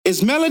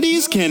Its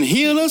melodies can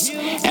heal us,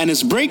 and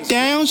its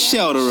breakdowns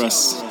shelter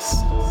us.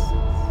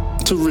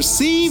 To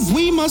receive,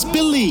 we must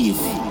believe,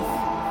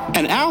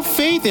 and our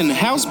faith in the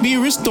house be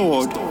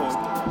restored,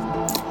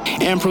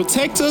 and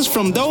protect us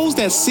from those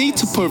that seek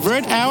to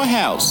pervert our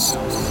house.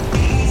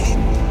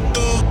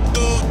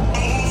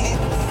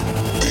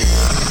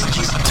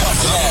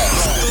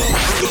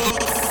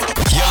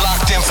 You're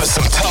locked in for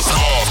some tough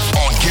love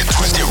on Get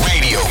Twisted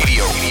Radio.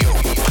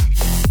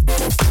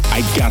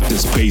 I got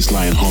this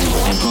baseline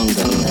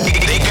hunger.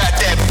 They got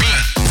that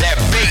beat, that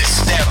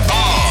bass, that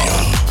bomb.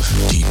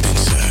 Deep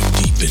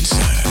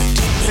inside.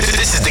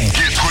 This is the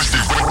Get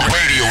Twisted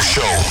Radio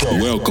Show.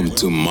 Welcome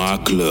to my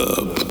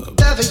club.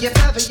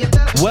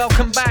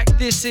 Welcome back.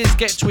 This is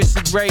Get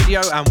Twisted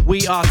Radio, and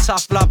we are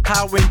Tough Love,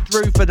 powering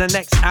through for the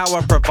next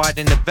hour,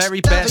 providing the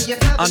very best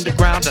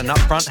underground and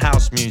upfront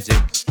house music.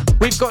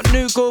 We've got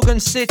New Gorgon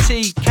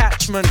City,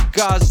 Catchment,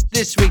 Guz,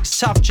 this week's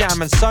Tough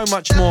Jam, and so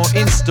much more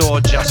in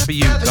store just for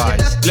you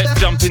guys. Let's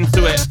jump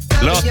into it.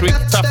 Last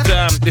week's Tough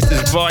Jam, this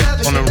is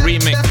Vice on a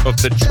remix of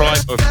The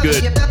Tribe of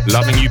Good,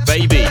 Loving You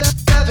Baby.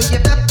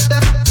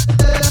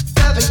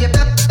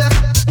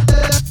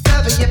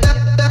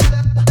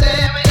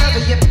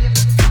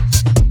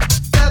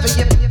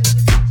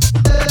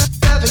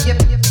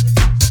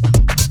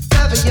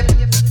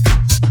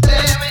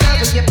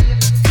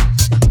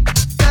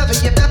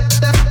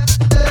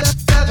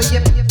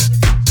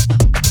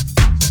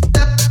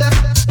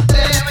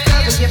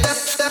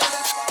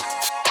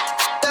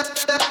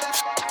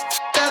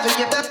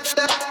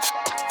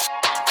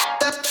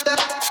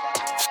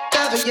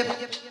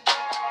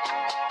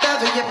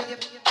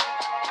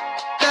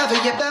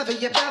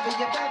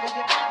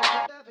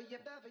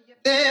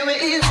 There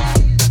is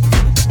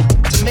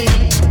to me,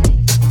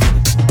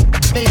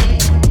 to me,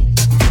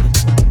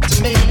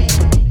 to me,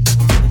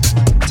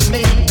 to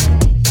me,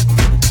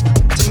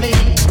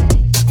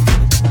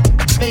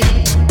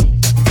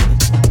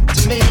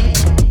 to me.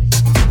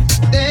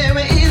 There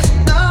is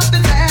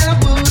nothing that I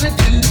wouldn't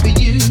do for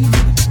you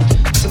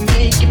to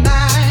make you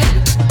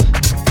mine.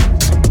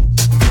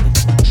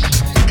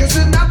 'Cause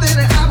there's nothing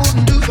that I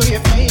wouldn't do for you,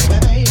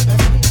 baby,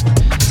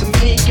 to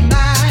make you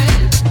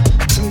mine,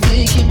 to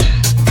make you mine.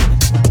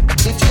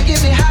 You're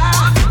taking me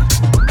high,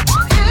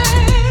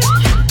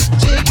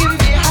 taking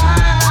me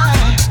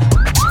high,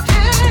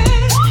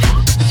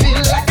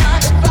 feel like I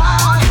can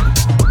fly,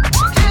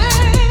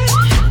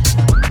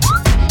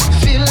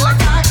 feel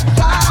like I can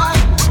fly.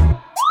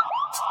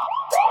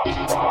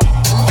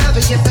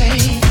 Loving you,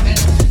 baby,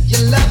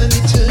 you're loving me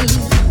too.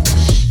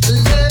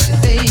 Love you,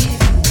 baby,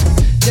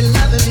 you're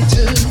loving me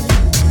too.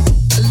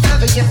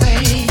 Loving you,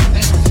 baby,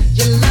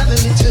 you're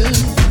loving me too.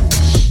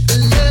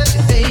 Love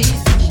you, baby.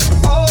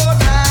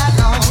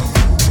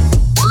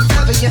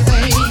 Yeah,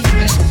 baby,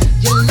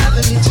 you're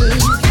loving me too.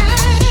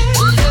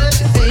 Love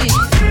you, baby.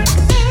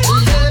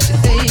 Love you,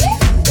 baby.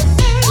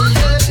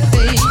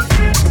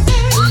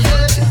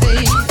 Love you,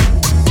 baby.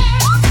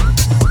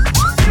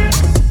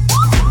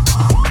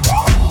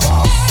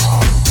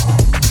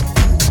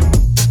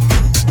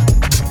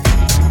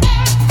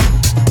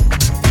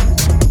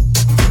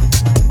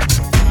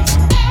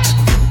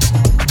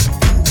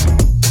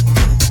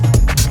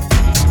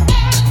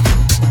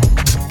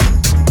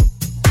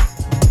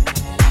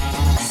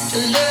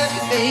 Love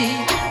you,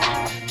 baby.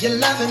 You're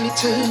loving me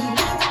too.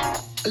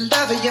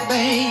 Loving you,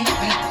 baby.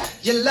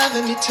 You're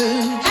loving me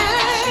too.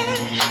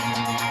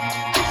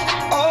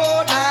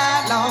 All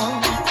night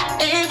long.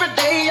 Every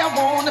day I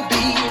wanna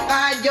be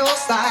by your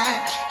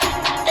side.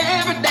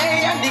 Every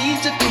day I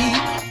need to be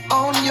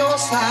on your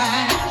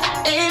side.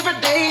 Every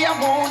day I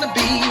wanna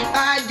be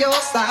by your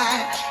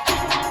side.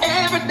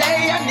 Every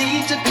day I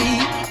need to be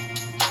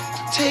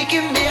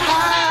taking me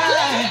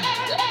high.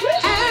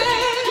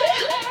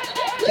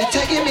 You're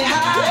taking me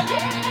high.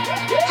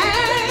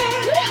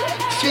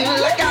 Feel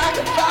like I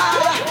can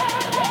fly.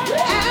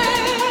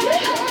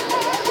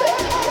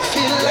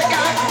 Feel like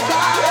I can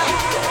fly.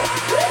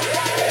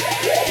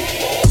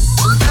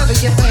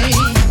 Loving you,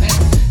 baby.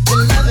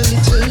 You're loving me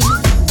too.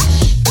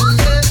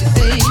 Love you,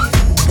 baby.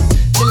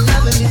 You're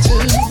loving me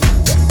too.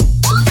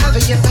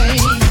 Loving you,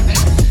 baby.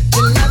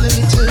 You're loving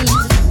me too.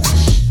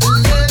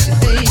 Love you,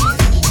 baby.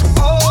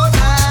 All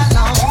night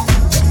long.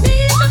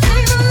 Need you,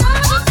 baby.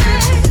 Love you,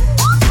 baby.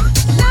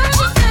 Love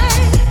you,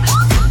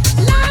 baby.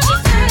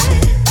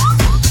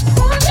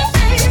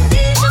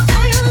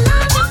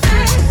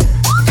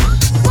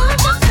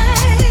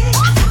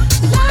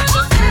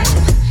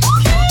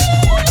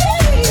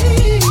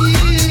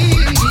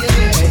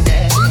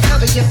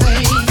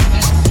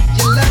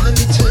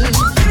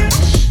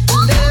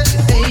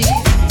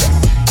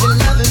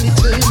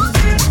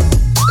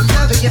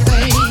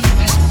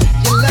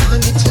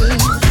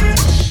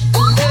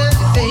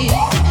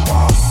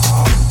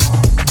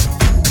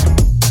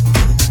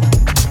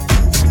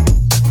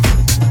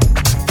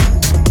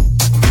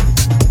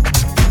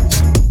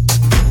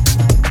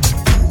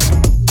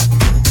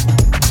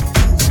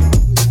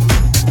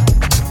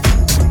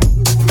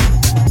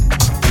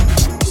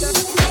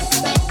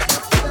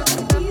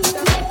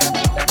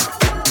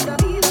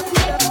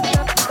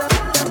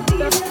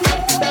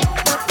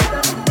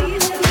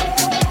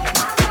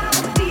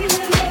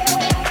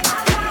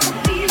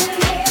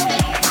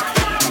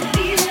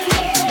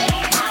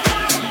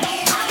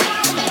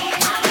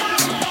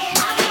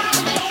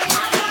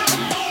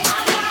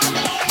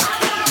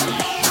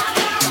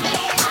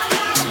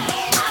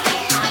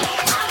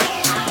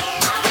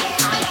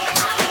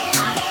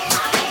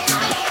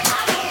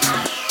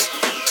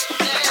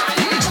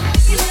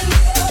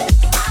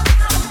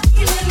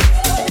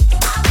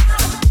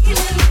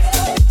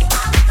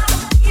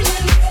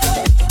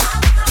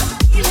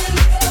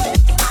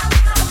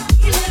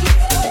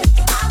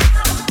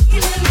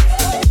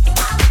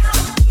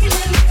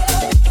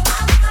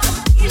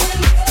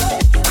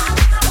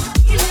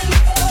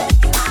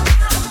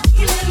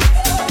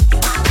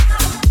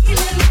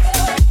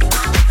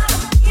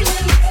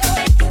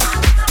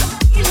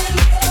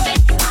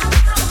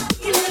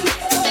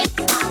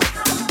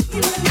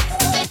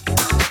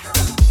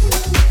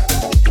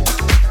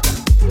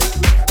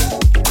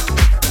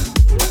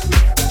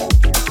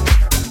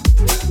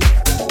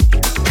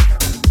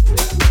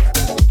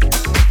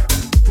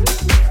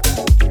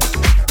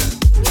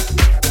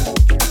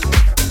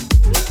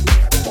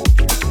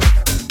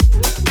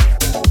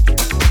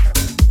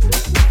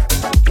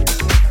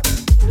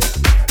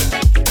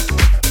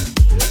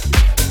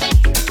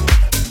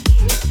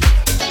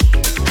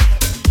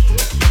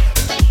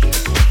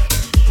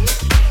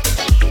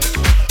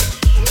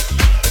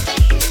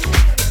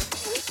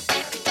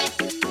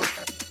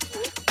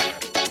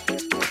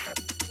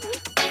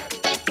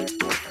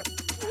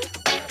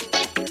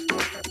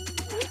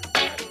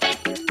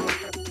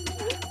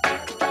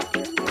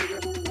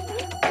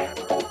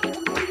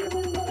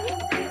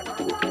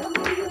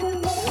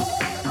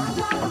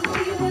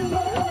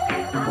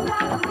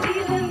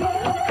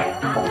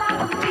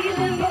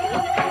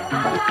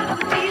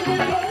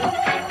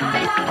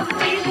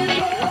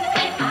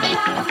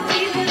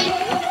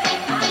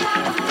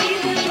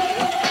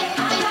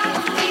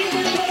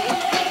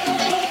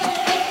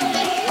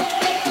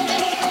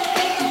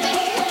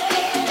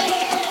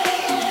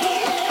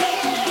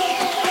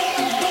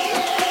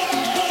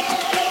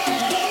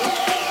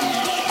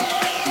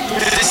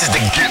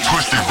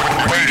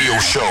 Radio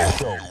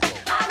Show.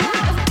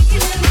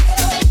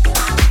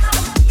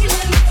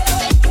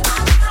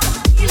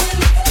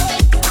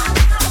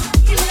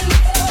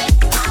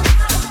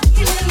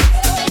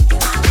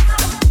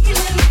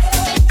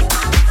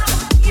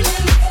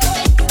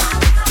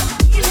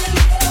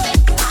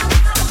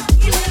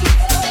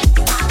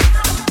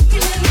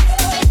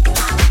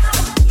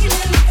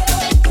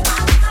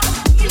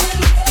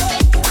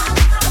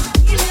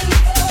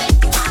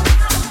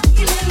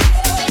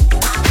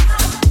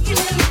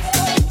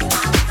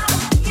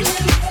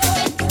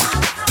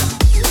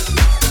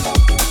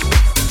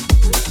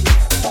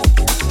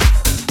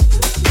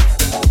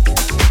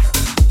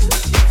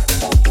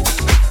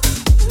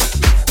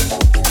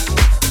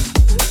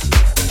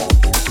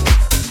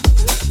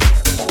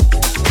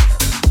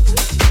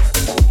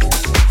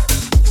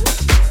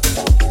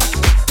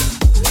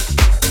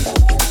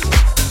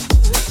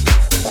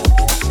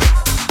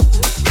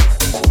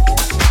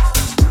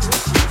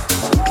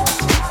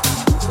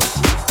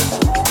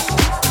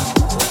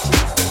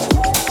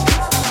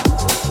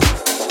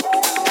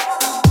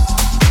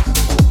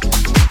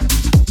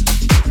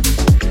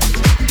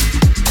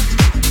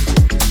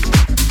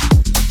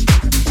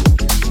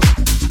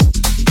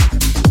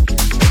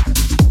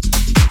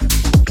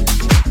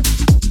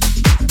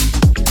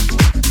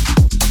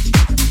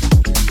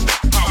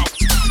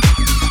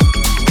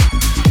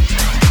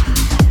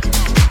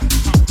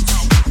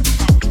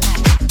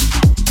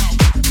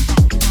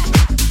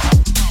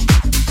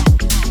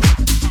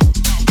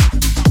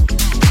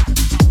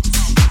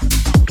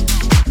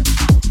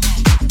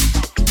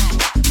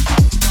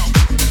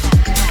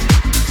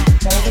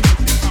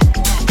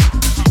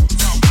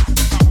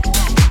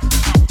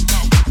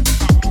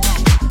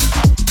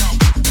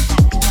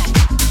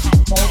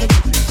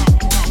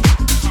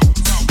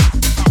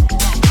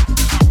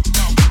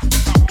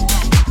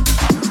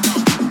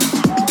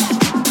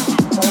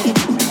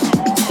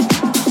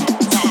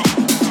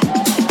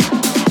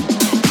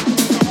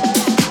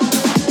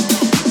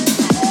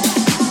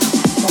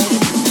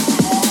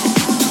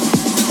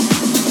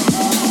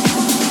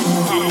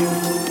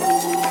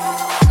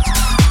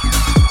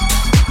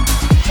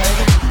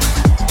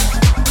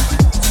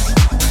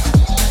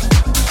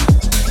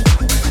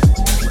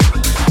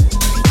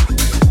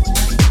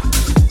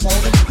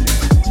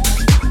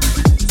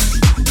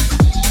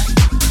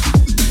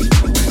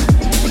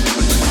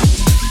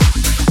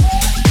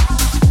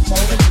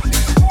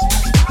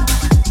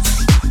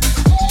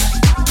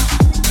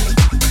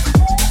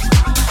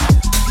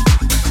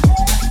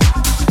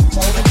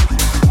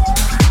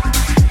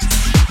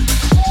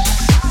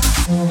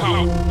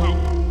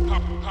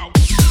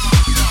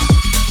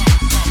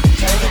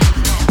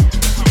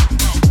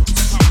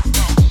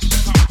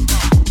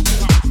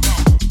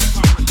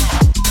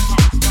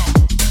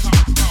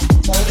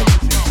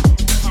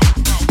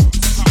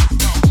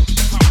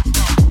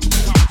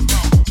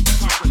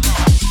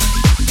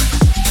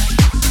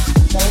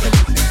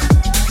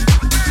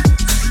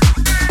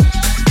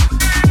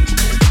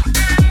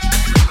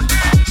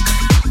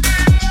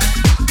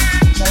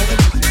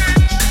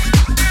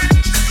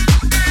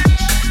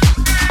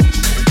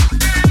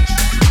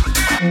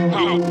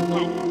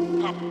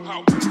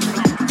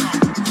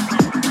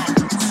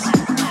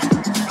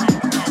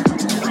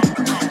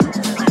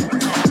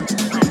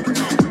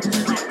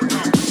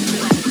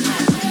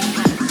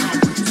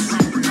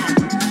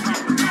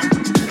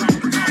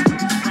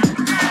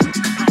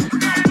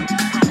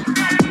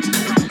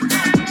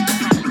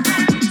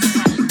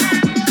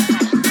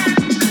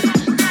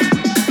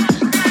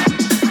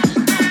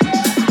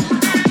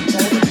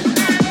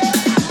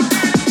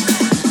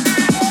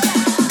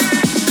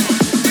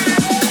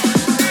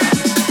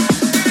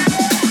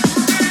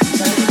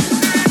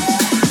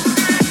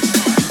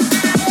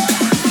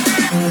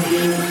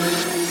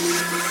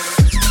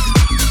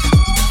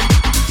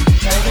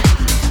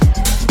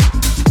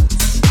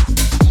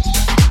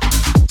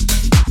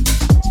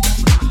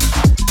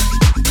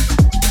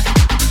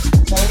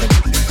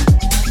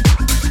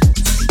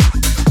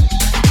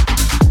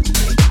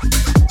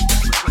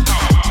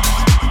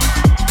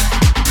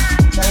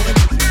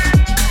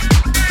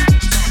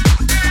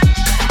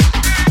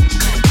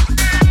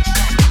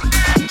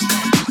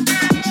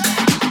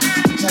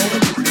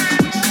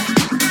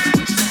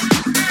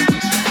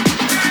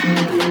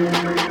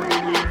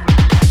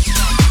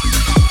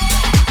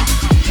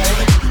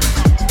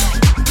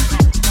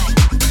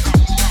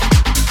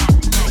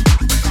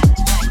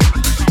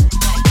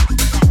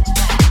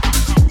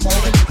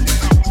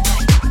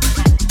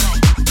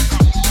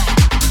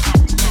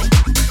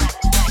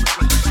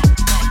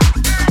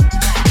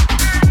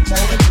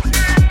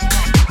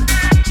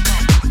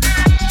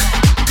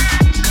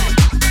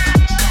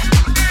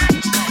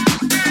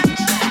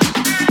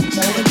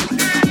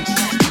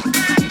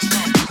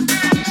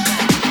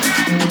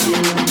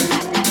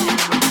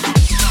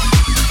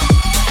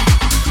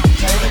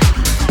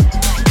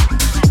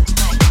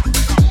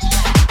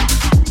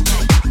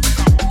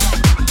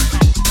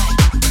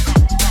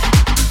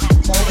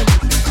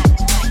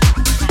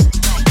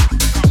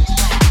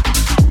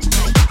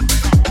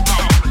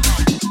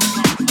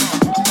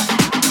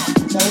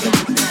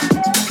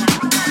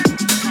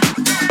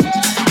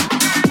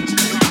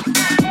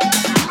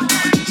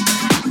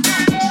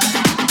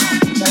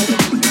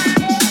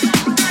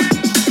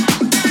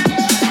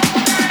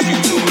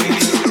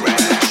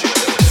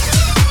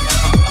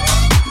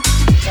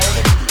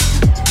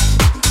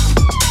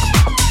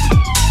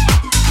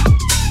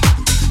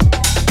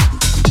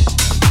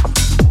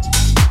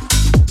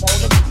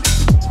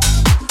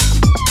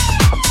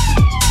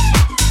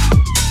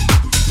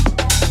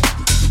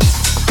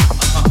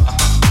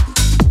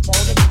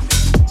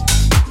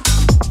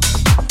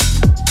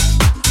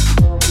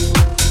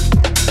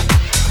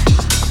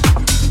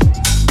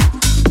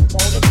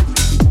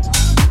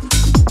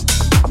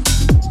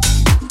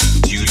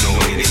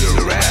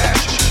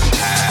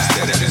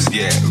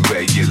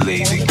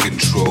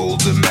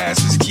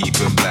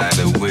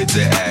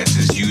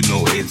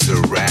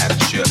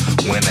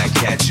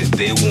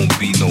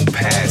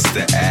 past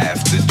the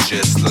after,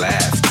 just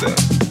laughter.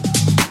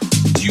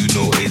 You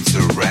know it's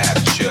a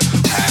rapture.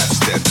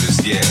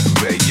 Half-steppers, yeah,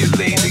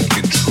 regulated,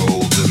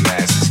 control the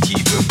masses,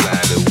 keep it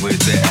blinded with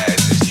the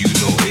asses. You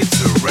know it's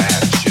a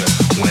rapture.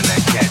 When I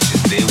catch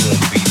it, there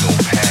won't be no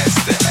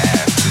past the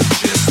after,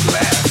 just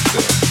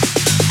laughter.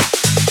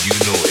 You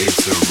know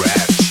it's a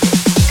rapture.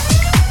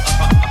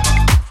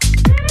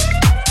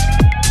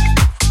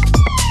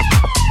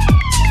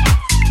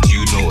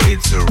 You know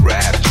it's a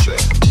rapture.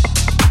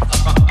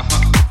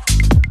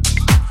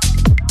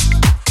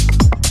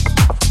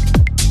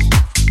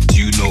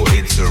 You know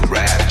it's a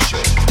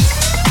rapture.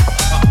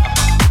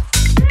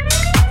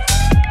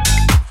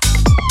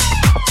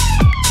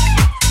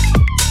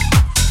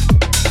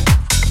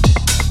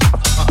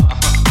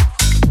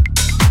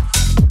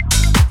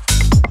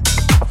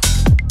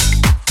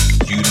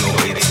 You know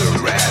it's a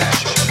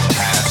rapture.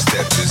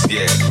 Half-steppers,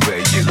 yeah,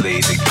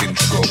 regulated,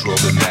 control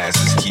the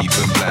masses, keep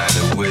them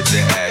blinded with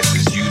the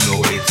ashes. You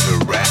know it's a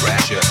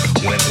rapture.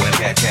 When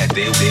cat,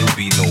 there'll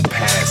be no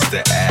past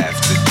the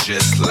after,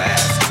 just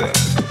laughter.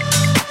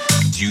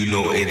 You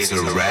know it's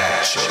a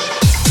rapture.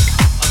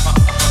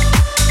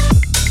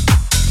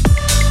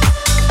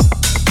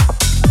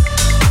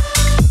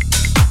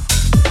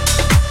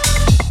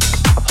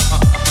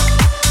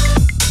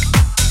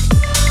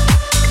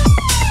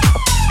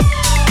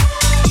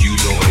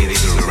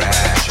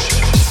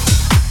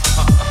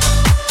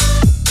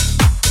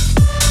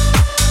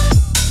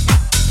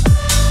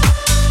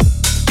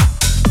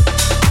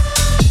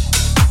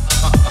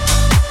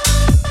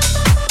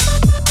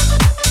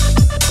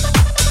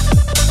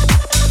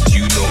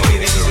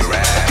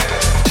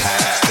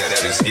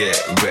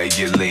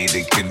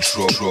 Regulated,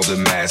 control the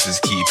masses,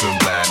 keep them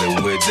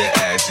blinded with the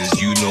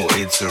ashes. You know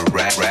it's a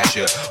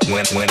rapture.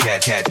 When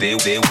cat, there'll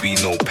be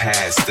no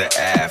past the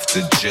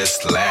after,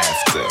 just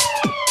laughter.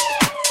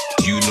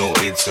 You know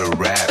it's a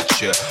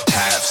rapture.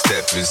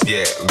 Half-steppers,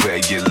 yeah,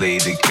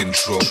 regulated,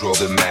 control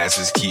the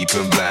masses, keep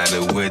them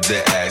blinded with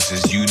the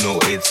ashes. You know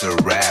it's a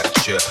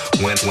rapture.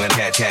 When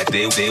cat,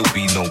 there'll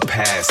be no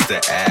past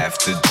the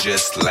after,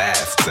 just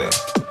laughter.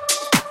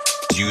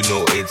 You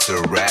know it's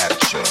a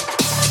rapture.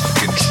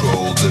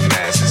 Control the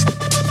masses,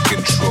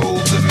 control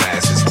the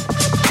masses,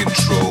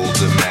 control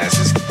the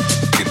masses,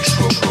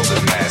 control the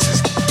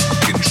masses,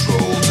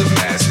 control the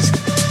masses,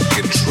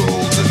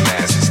 control the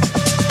masses,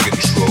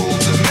 control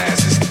the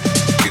masses,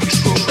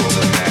 control the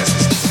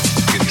masses,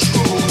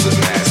 control the masses, control the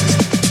masses,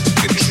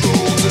 control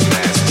the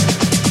masses,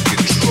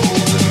 control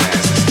the masses,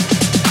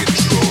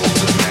 control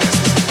the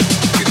masses,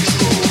 control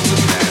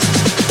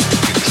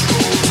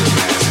the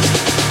masses,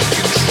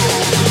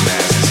 control the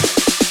masses,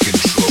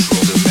 control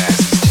the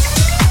masses.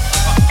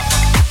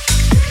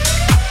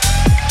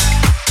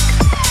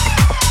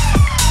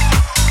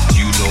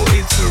 You know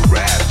it's a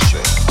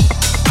rapture.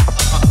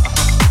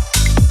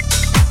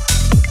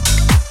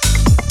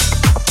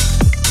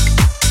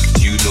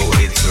 You know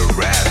it's a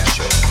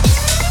rapture.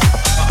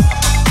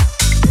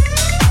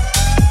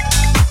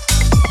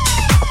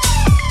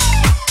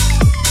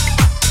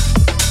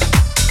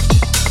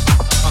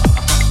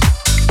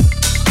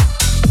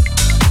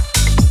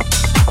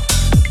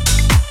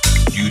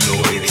 You know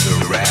it's a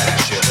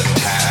rapture.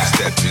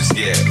 Half-steppers,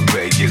 yeah,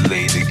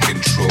 regulated,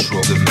 control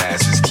the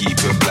masses, keep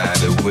them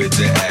blinded with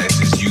the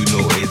ashes. You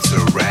know it's a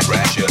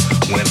rapture.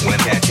 When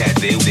cat,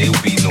 there'll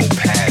be no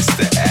past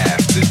the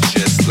after,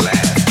 just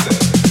laughter.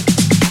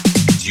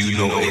 You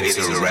know it's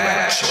a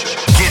rapture.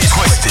 Get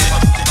twisted.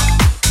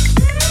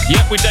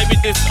 Yep, we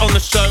debuted this on the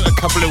show a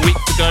couple of weeks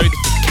ago. This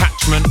is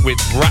Catchment with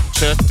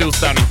Rapture, still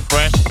sounding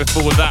fresh.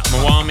 Before that,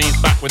 Moami's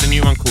back with a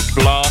new one called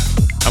Blast.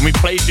 And we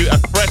played you a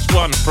fresh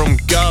one from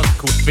Guz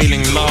called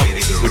Feeling Love,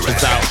 which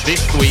is out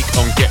this week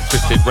on Get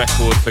Twisted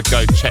Records, so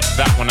go check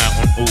that one out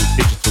on all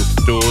digital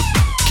stores.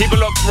 Keep it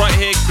locked right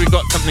here because we've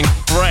got something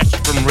fresh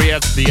from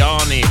Riaz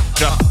Diani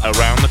just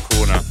around the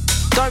corner.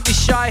 Don't be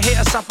shy, hit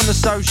us up on the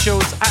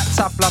socials,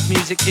 @Tough Love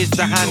Music is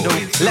the handle.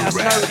 Let us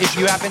know if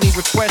you have any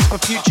requests for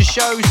future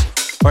shows,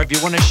 or if you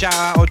want a shout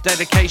out or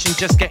dedication,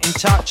 just get in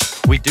touch.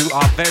 We do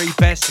our very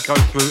best to go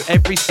through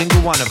every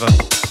single one of them.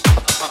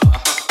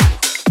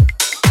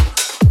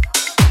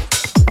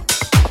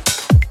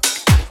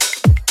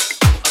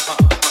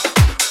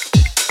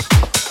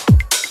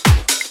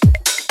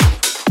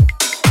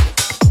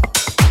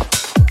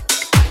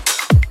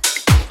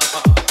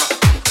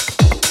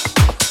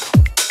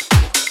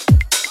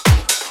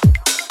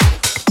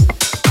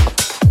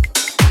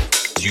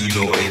 You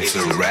know it's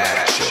a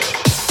rapture.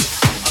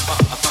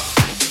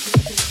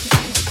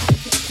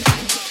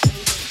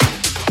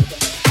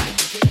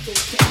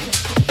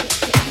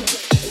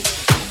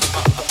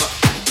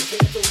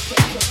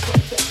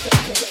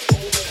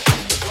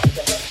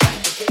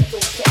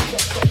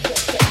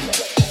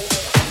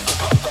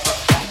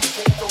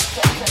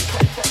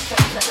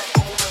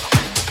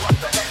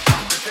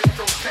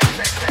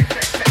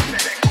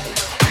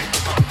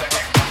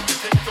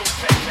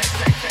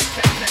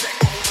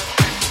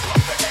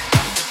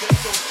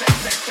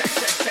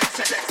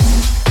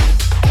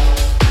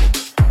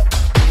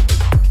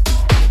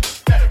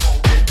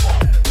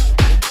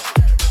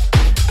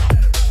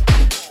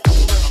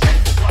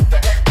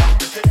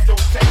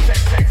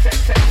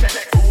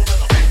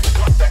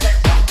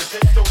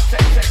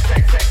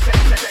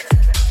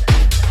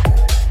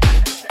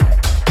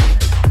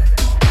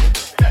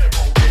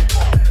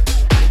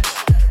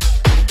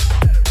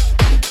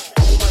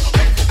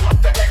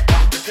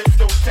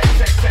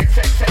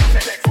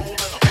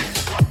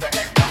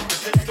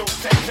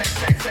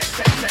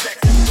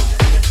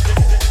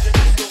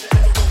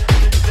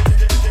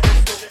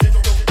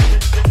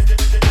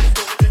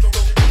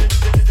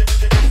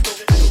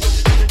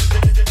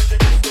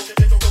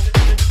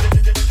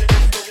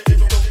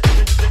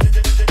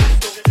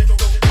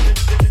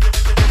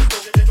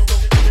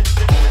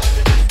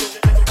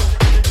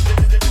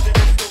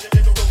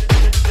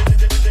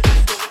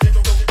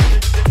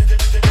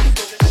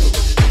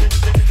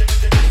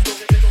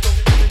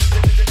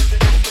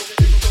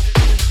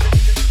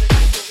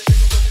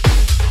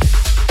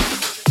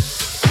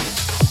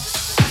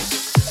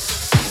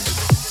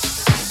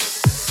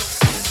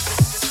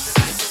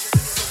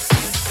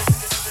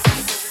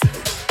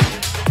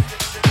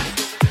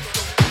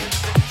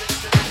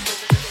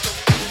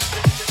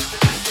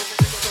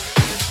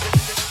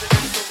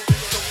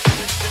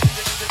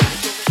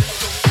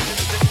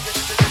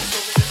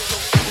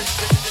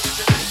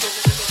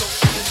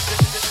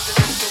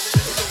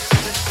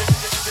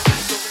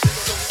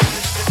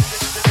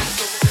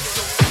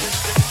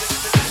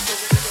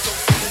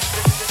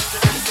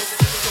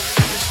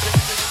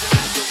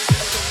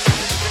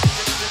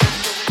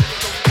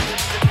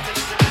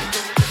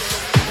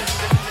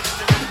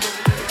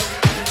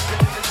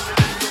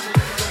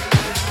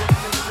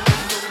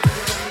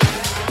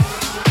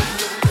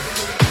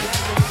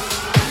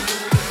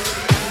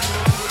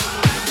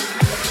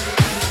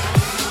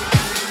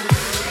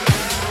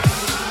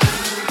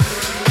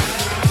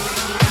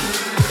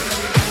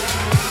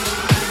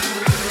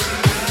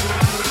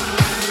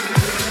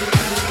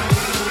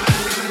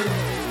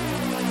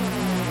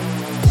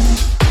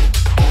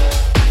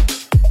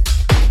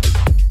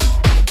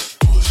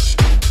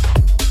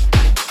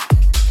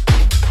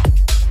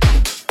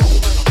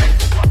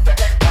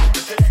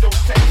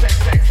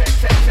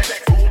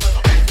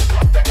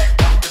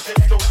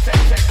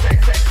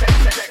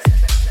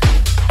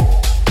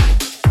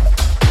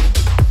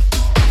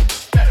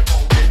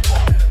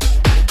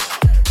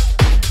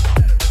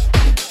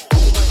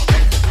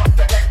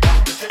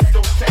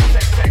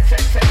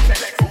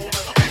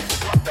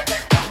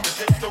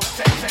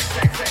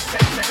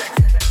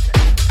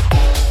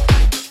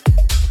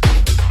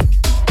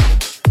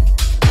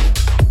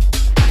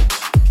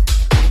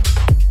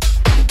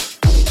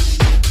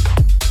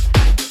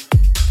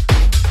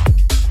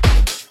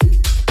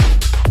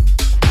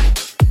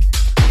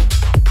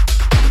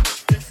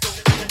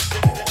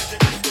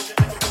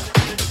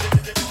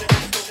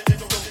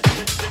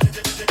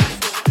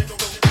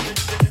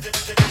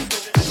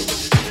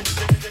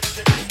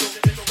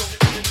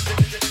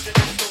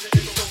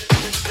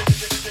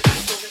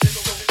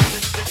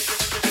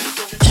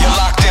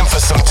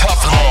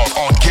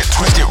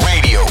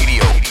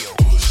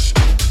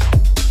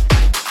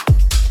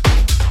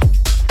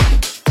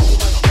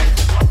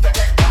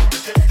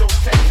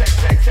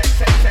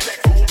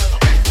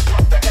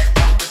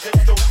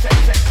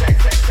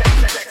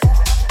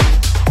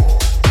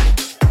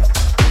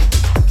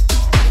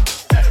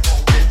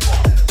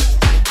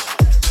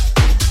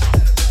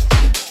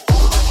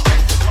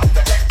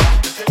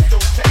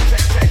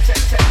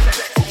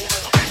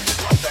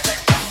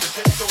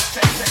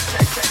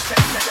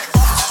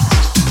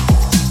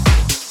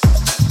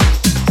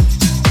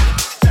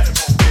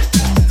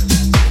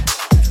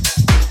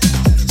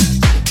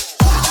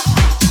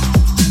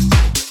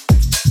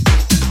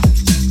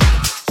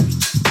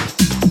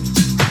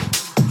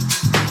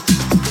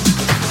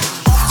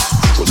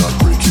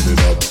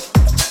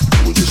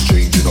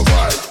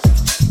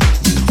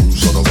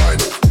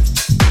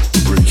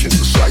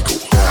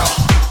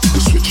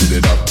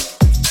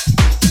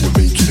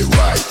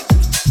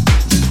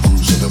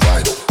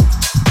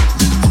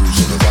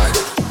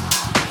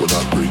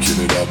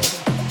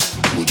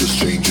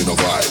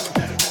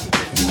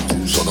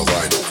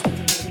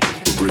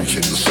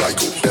 breaking the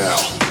cycle. Now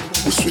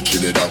we're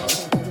switching it up.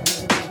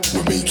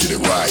 We're making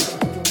it right.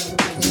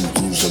 New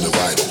grooves on the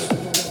vinyl.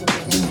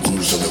 New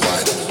grooves on the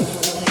vinyl.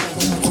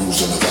 New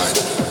grooves on the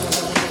vinyl.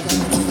 New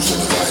grooves on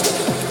the vinyl.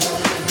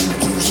 New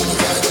grooves on the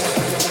vinyl.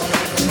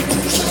 New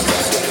grooves on the vinyl. New grooves on the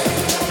vinyl.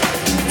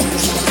 New grooves on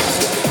the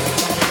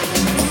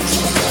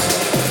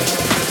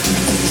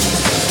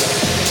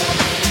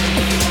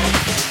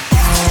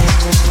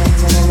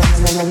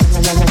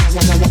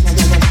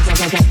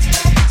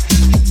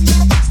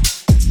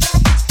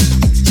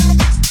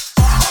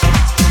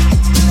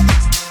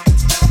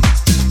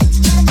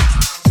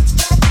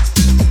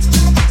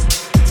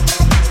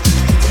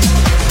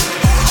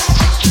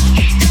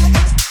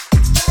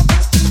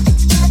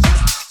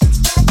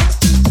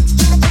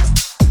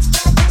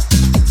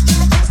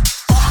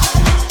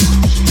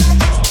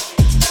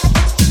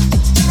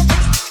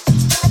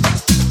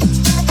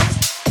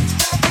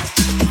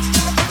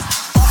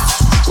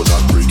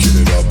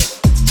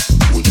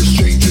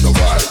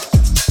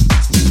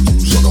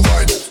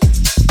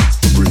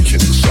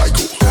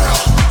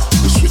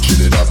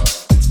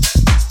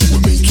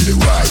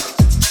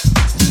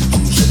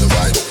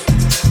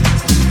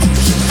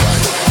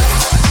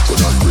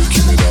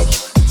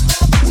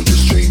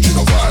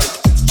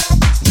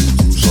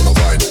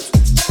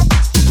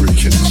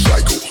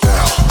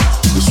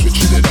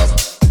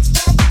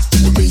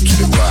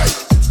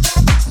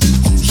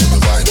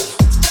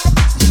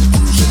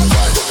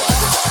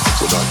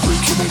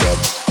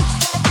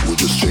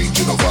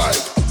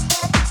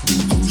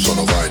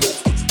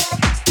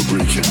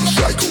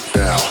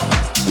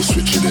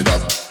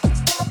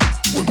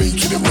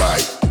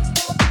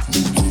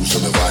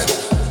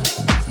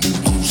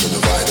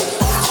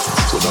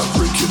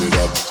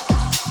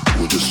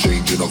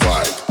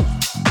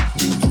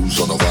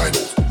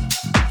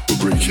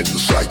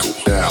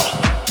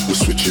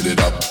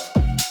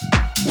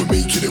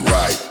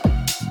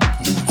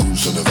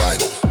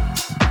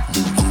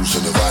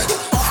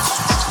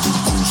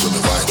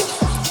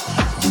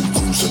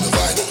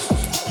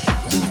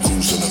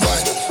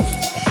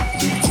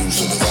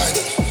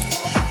vinyl.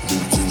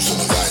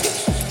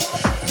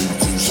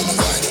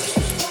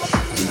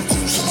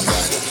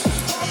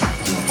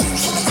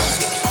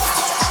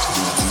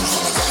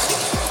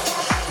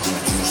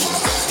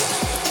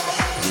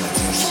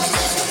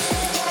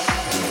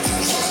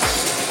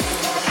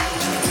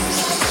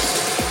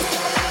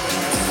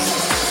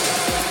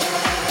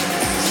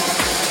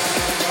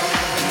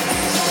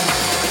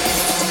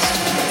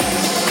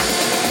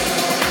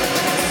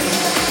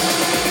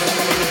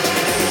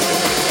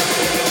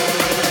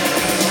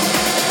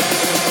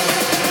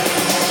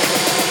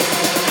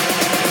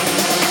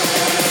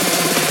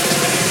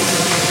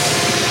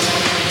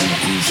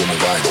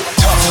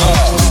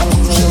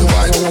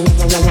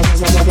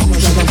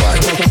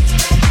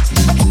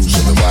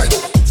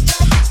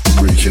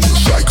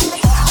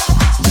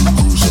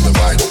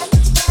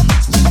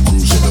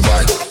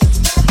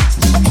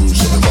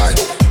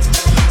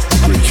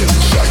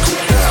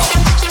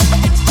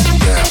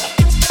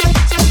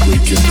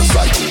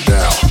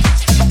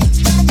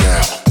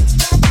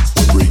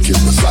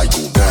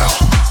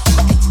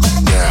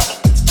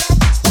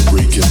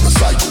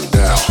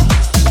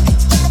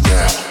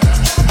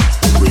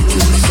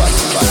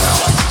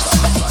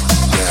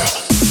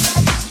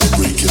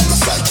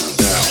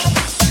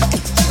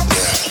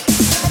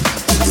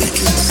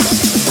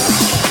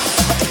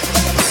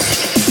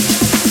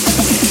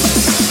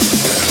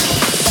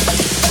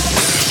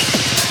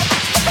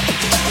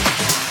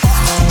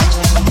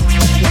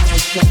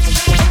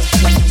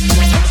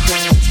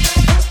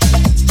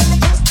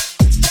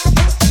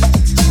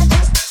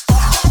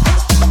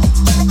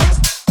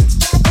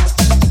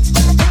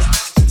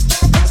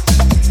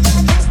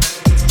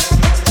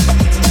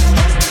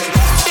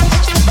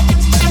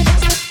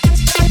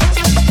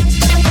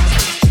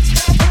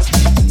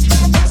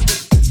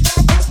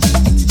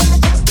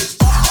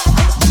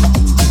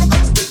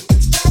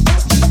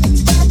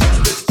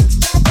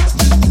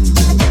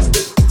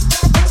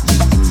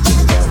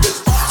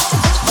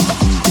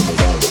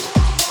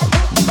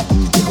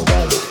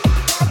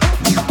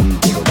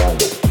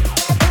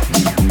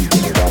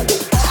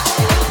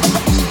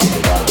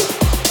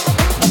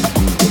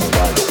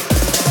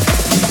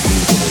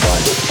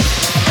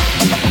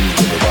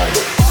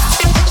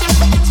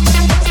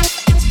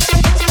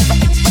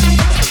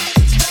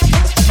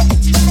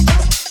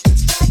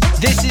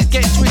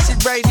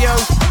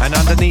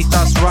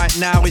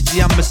 Now is the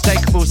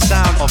unmistakable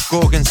sound of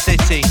Gorgon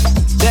City.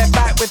 They're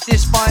back with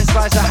this fine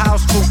slice of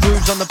house called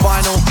Grooves on the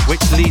Vinyl, which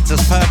leads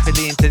us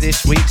perfectly into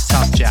this week's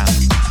Tough Jam.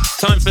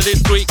 Time for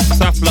this week's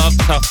Tough Love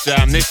Tough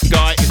Jam. This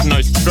guy is no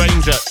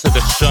stranger to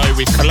the show.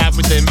 We've collabed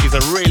with him. He's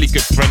a really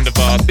good friend of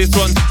ours. This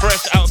one's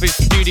fresh out of his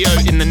studio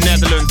in the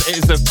Netherlands.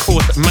 It is, of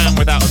course, Man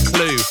Without a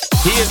Clue.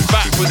 He is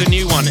back with a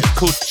new one. It's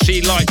called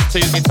She Likes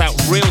To. It's out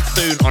real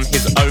soon on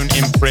his own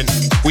imprint.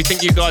 We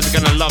think you guys are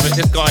going to love it.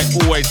 This guy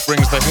always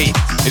brings the heat.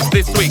 It's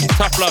this week's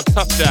Tough Love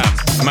Tough Jam.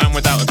 Man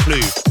Without a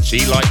Clue.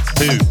 She Likes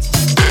To.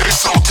 It's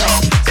so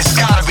tough. It's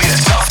gotta be a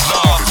tough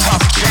love,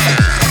 tough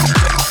jam.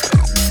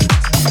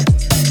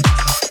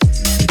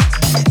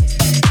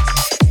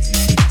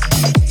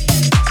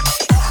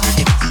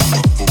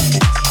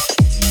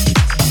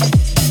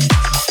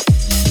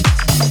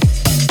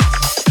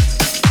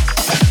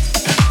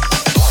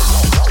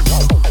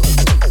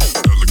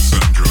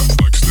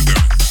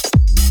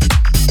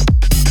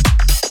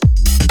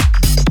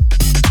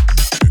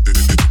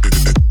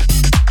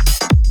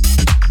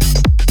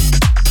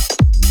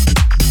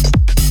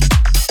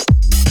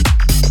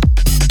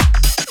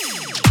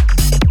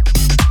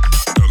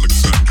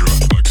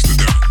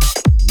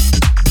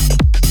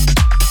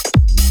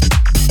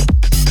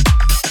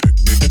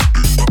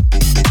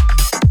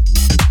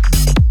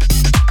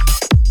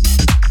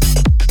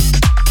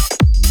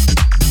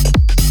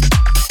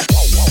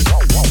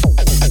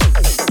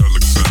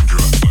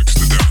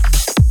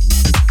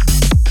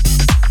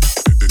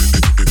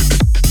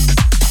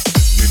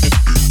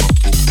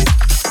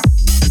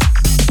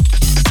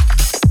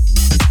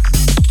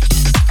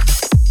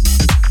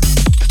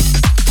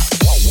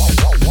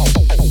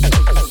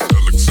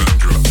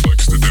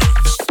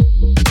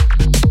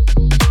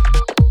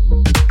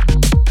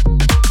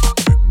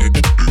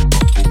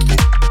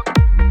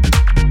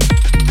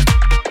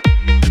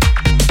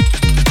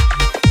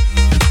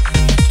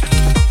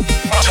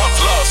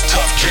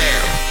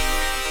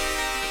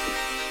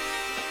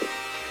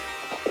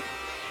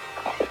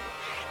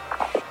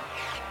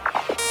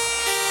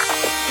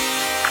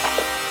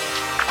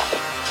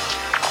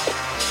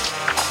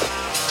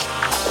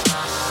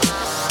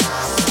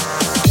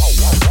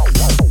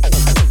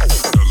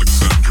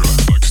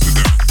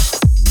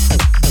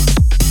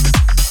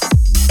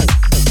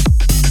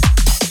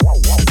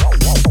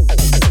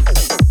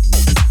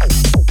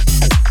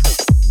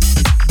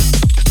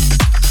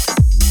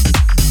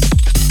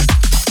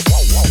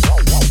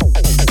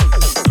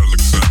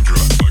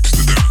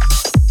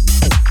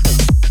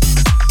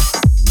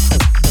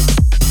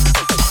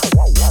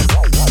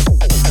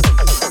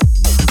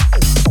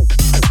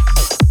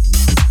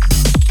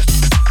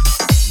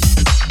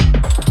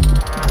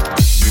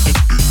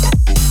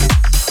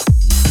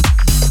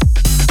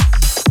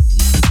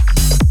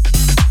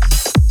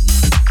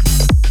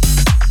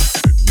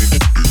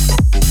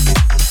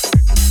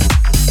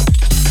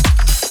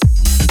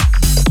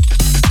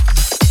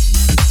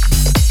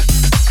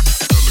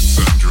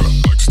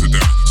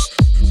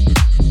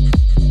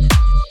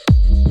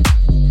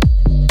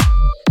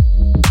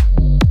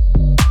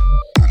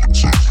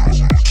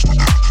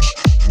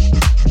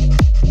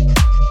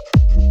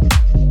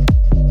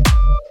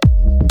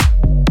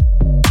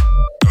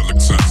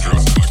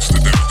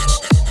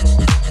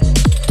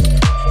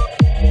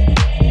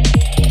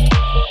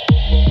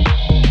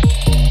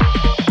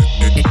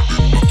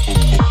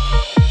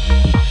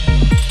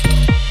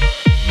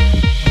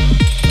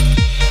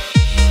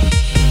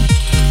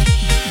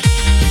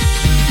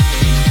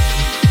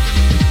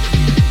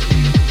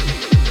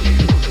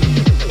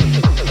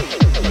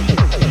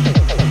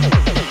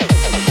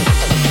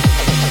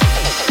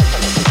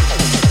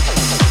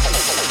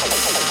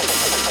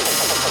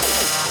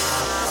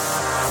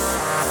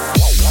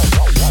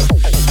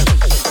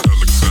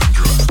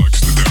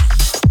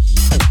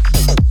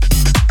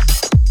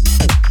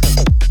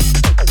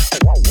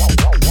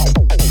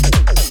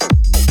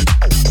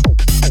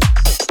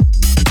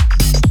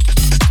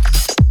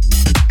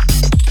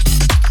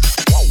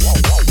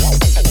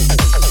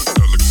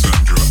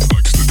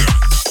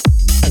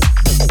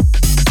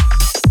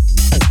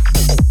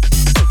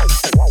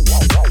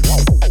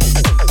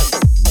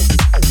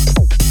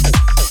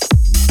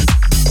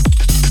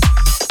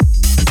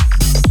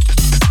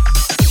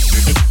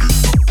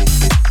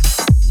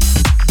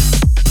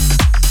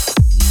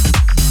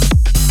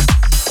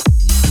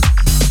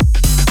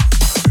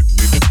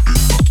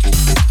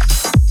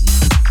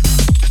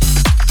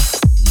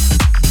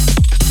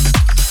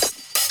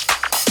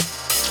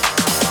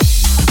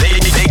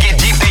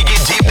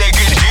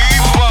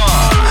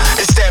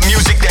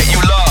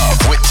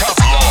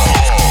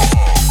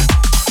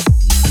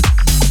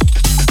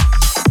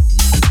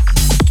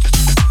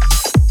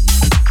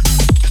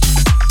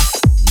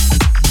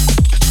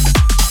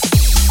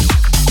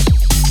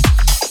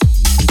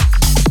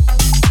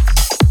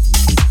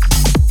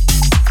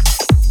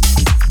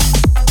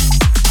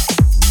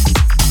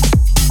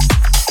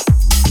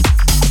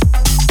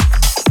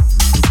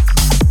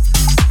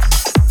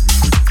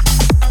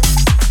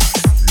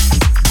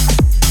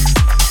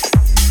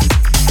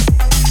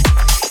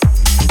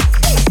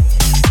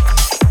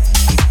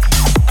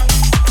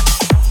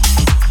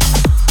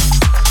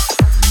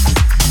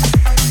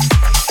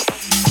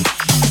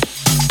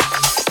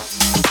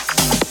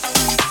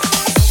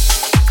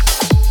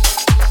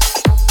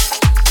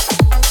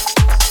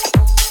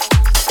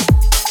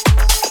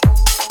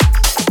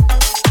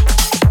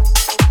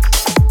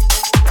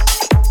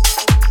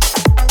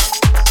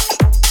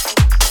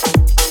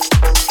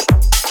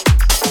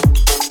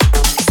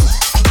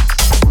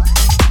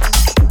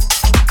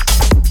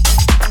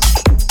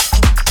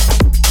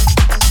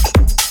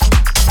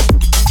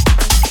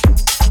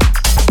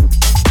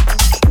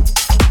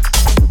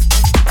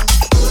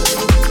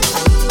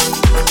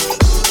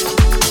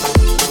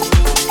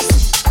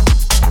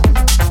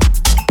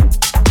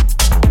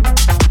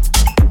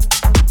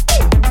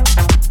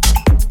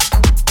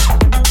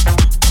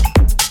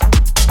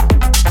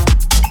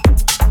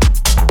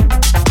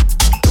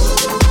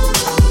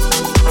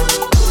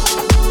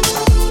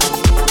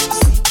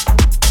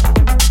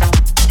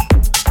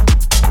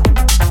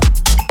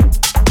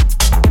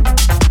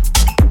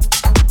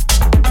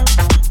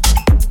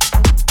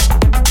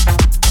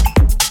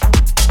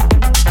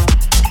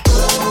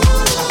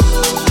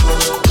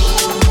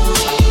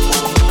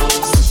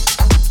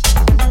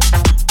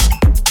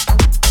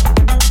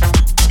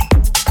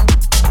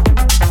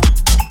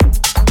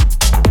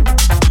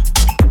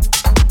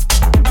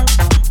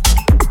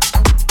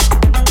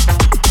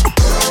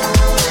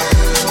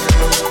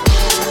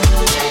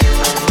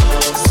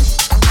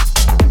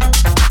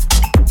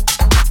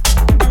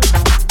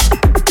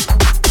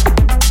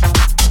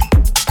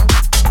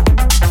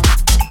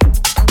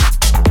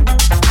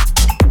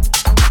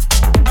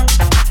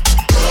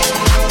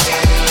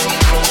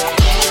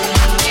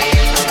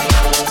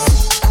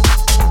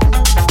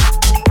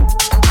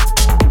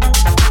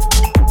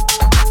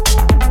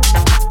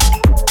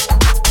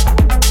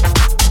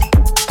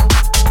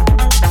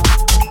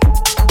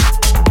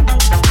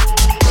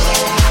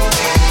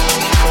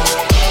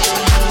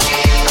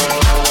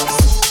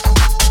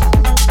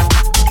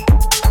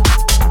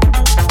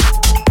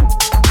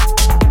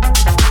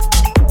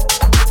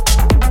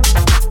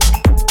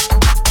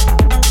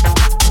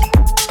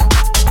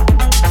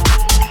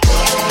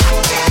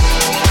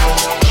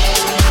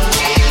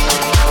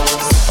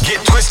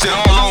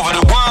 twisted all over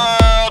the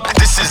world.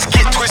 This is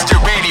Get Twisted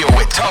Radio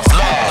with Tough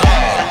Love.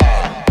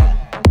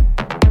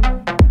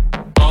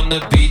 On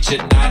the beach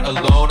at night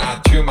alone,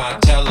 I threw my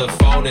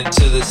telephone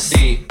into the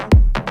sea.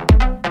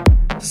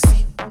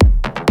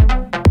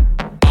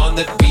 On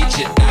the beach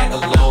at night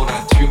alone,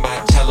 I threw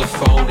my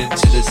telephone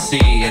into the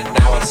sea, and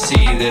now I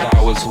see that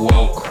I was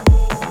woke.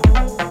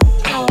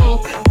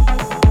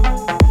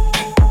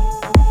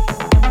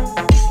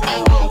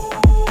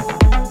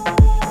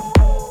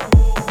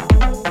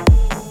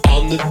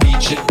 On the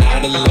beach at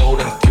night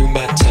alone, I threw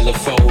my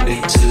telephone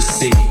into the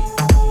sea,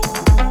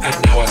 and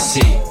now I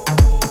see.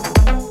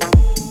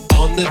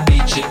 On the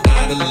beach at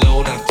night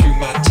alone, I threw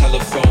my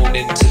telephone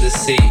into the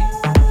sea,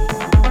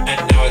 and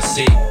now I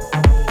see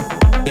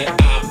that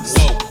I'm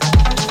woke.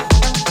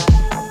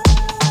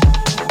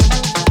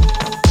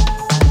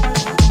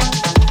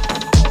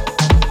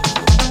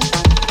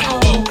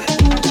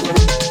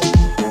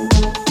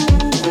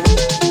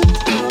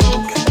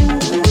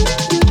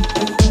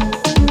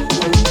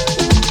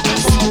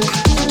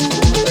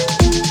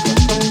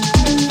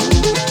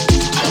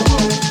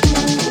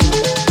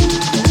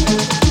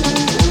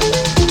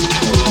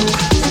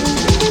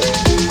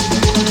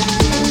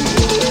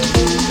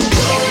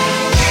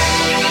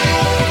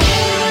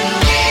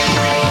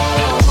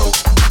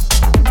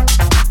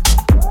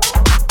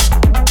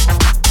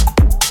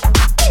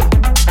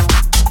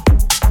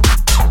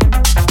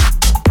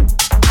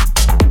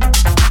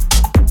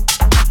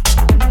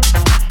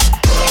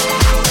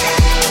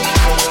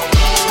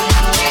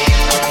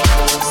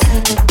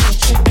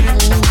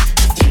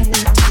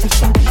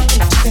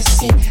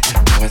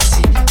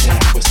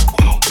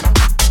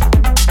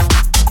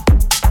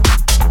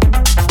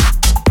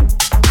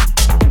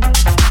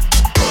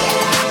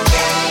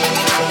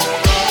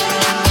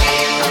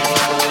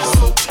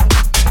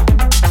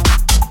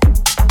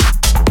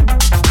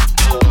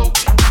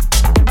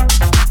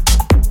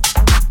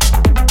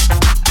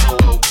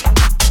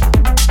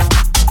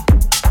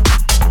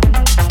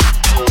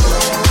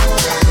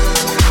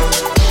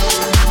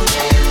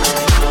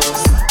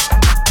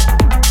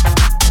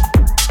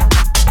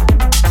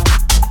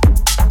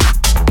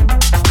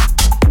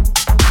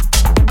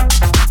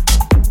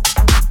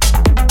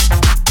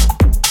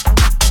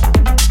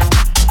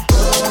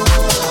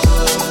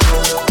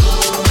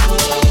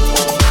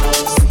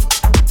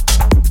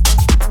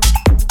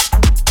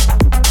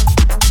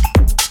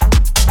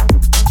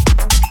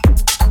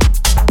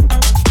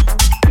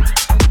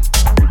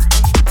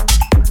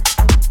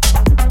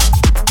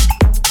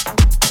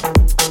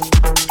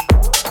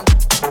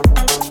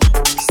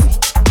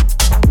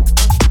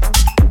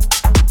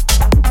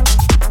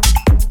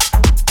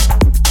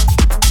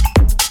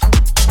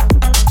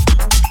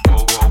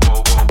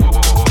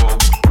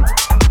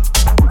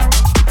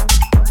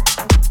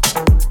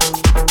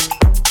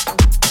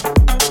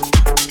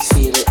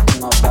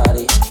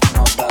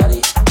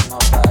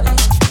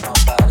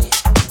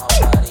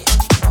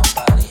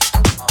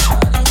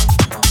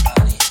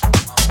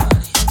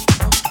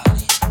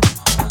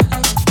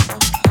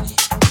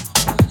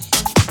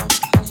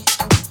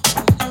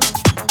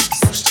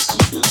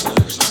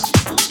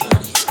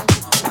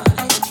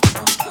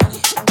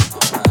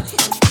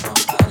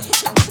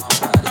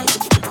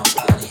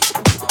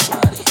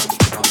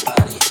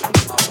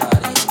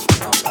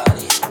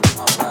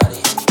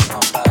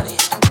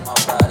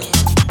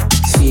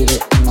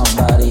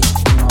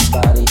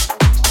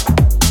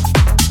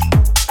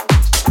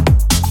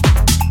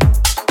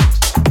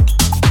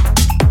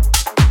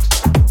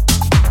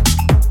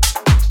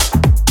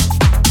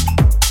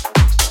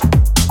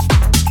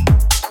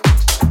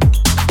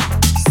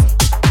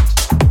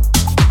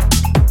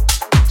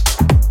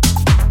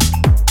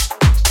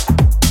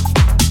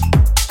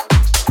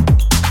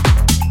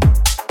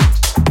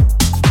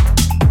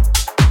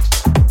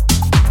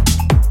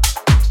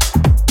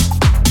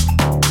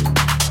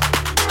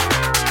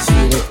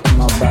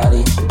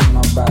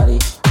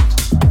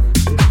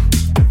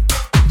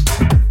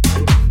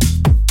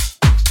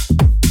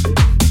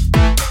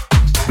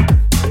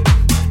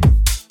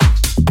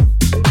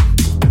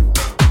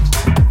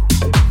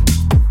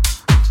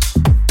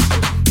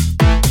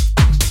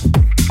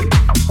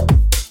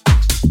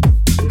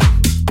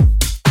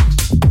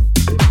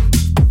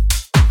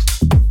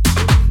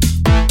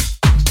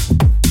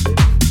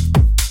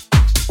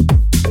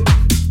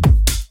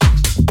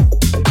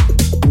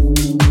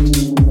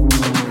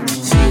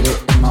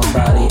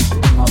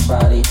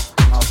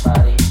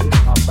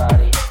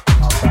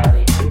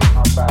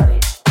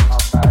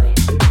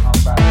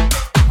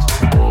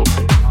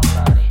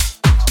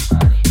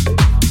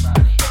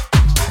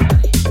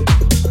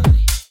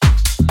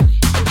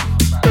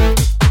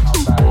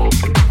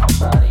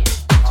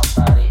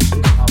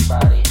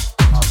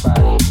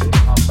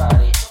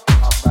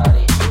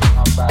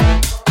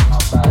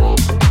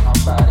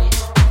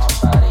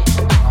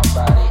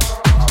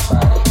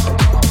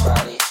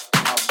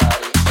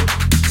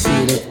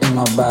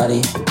 my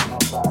body,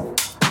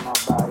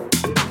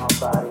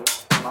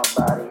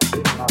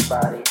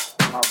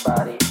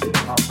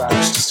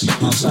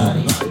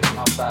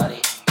 my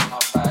body, my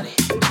body,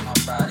 my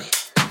body,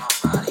 my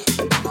body,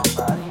 my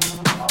body.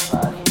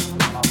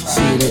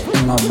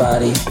 my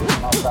body.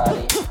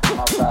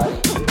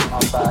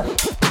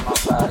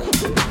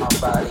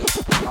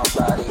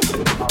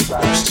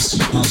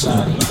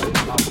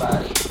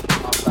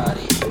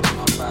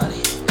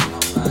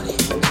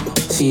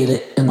 Feel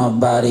it in my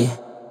body.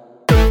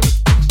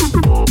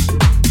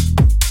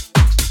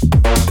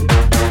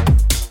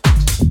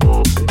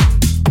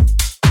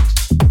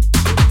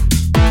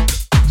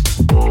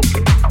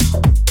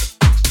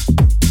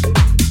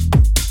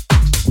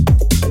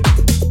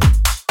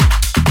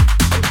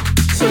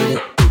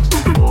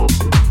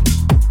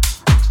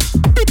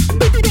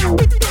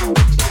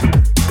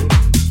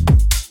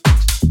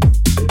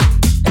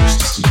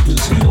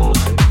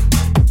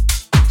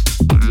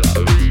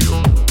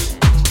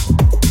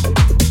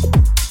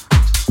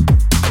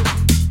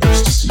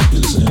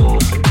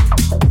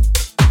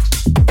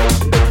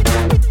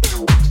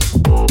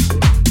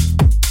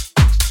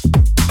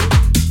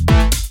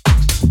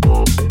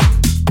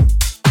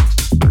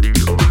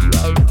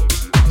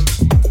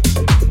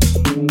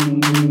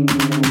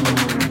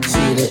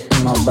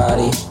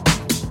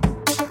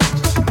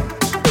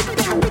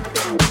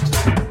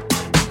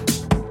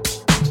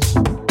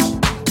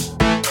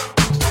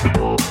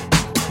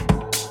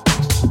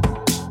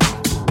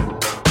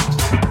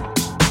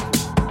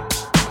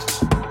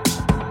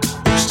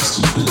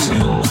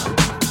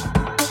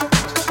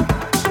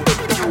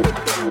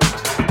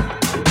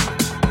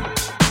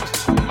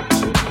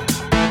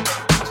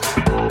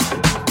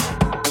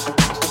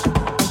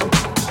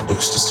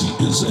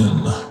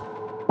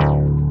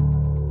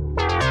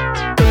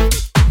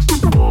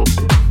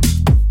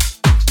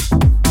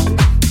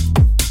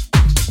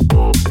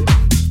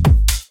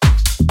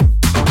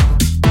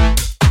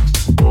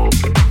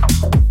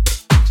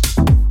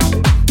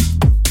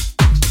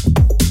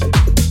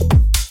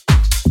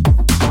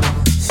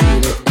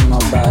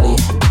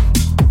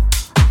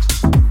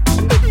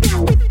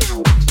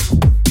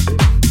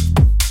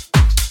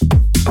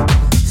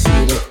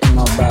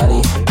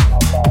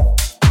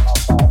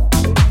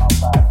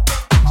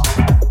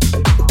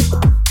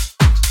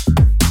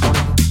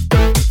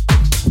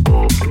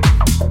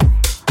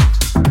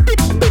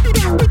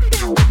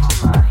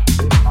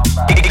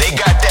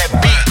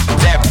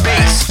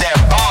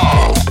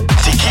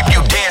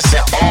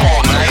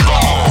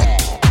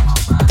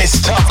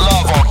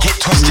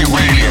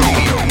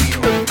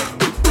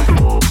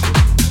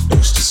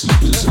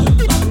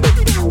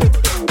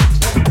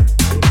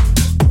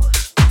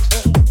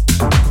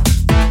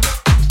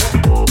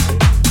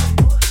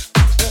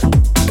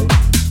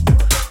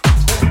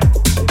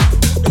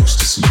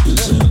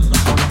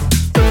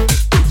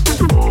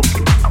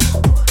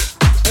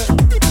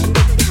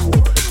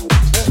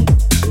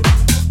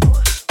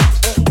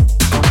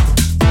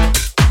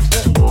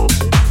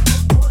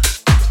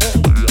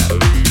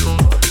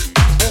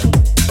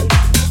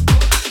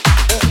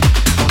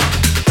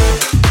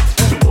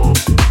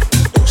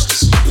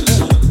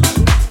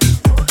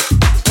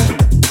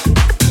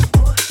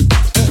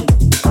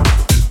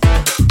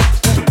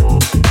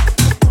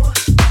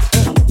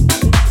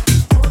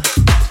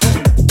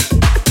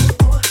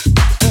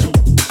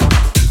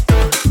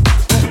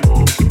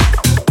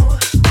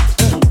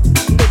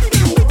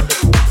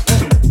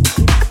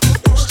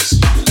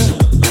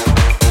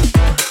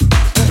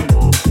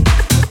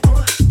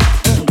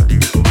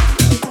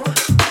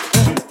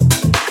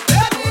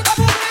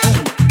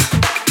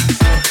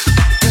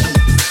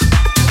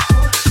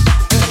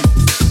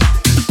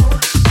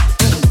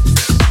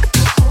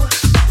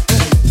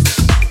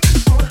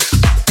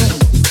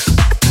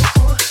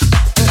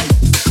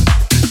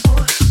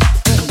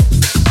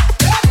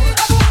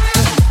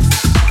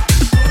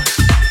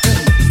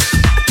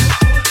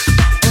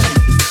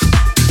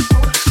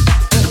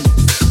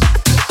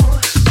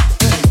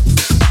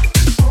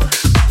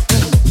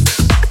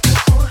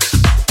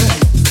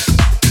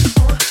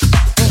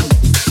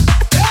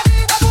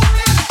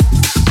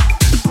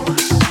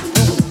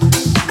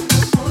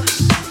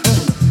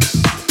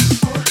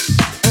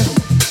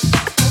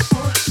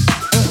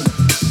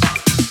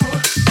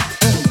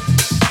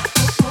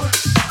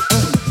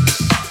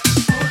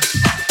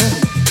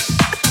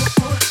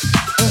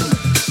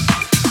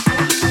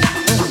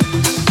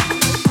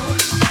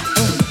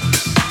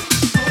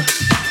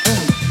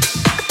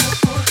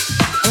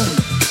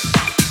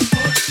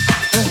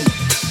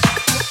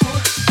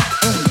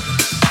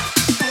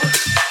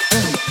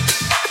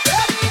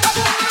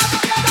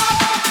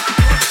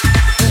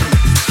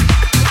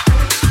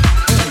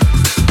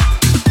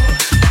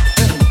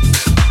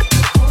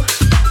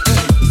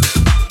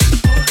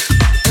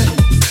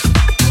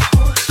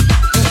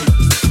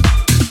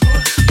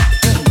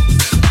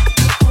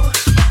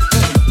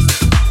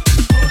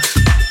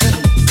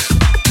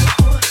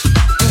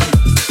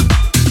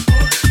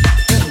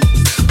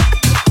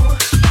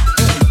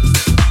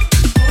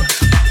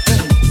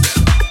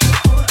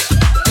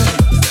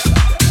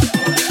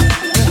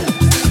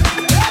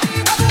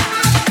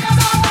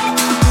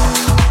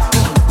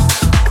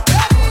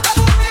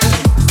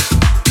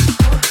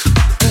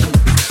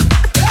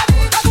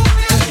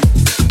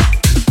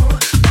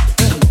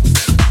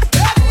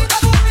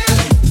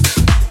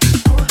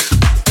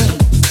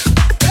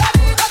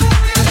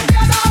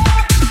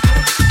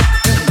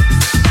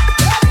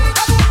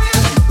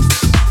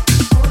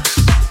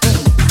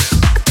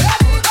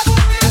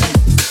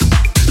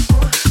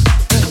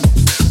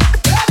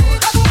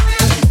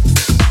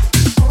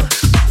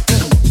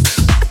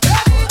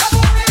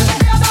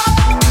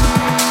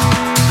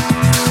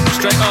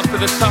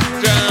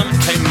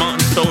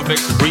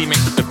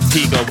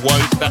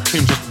 Woke. That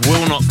tune just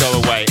will not go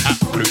away.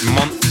 Absolute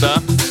monster.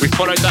 We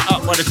followed that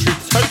up by the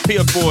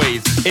Trutopia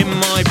Boys, In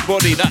My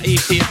Body. That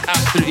EP is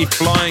absolutely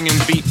flying in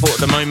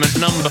Beatport at the moment.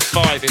 Number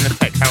 5 in the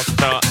Tech House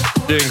chart,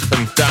 doing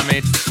some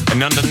damage.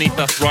 And underneath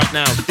us right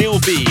now, Still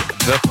Be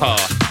The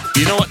Past.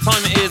 You know what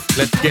time it is?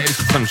 Let's get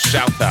into some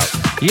shout-outs.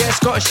 Yes,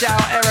 got to shout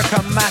out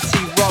Erica,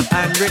 Matty, Rob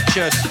and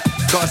Richard.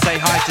 Got to say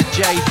hi to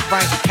Jay,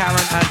 Frank, Karen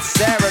and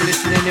Sarah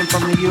listening in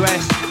from the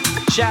US.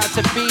 Shout out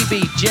to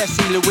Phoebe,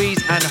 Jessie,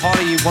 Louise and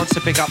Holly who wants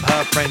to pick up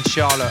her friend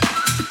Charlotte.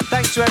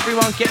 Thanks to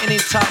everyone getting in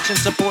touch and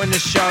supporting the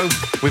show.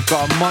 We've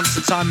got a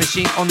Monster Time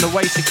Machine on the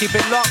way, so keep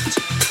it locked.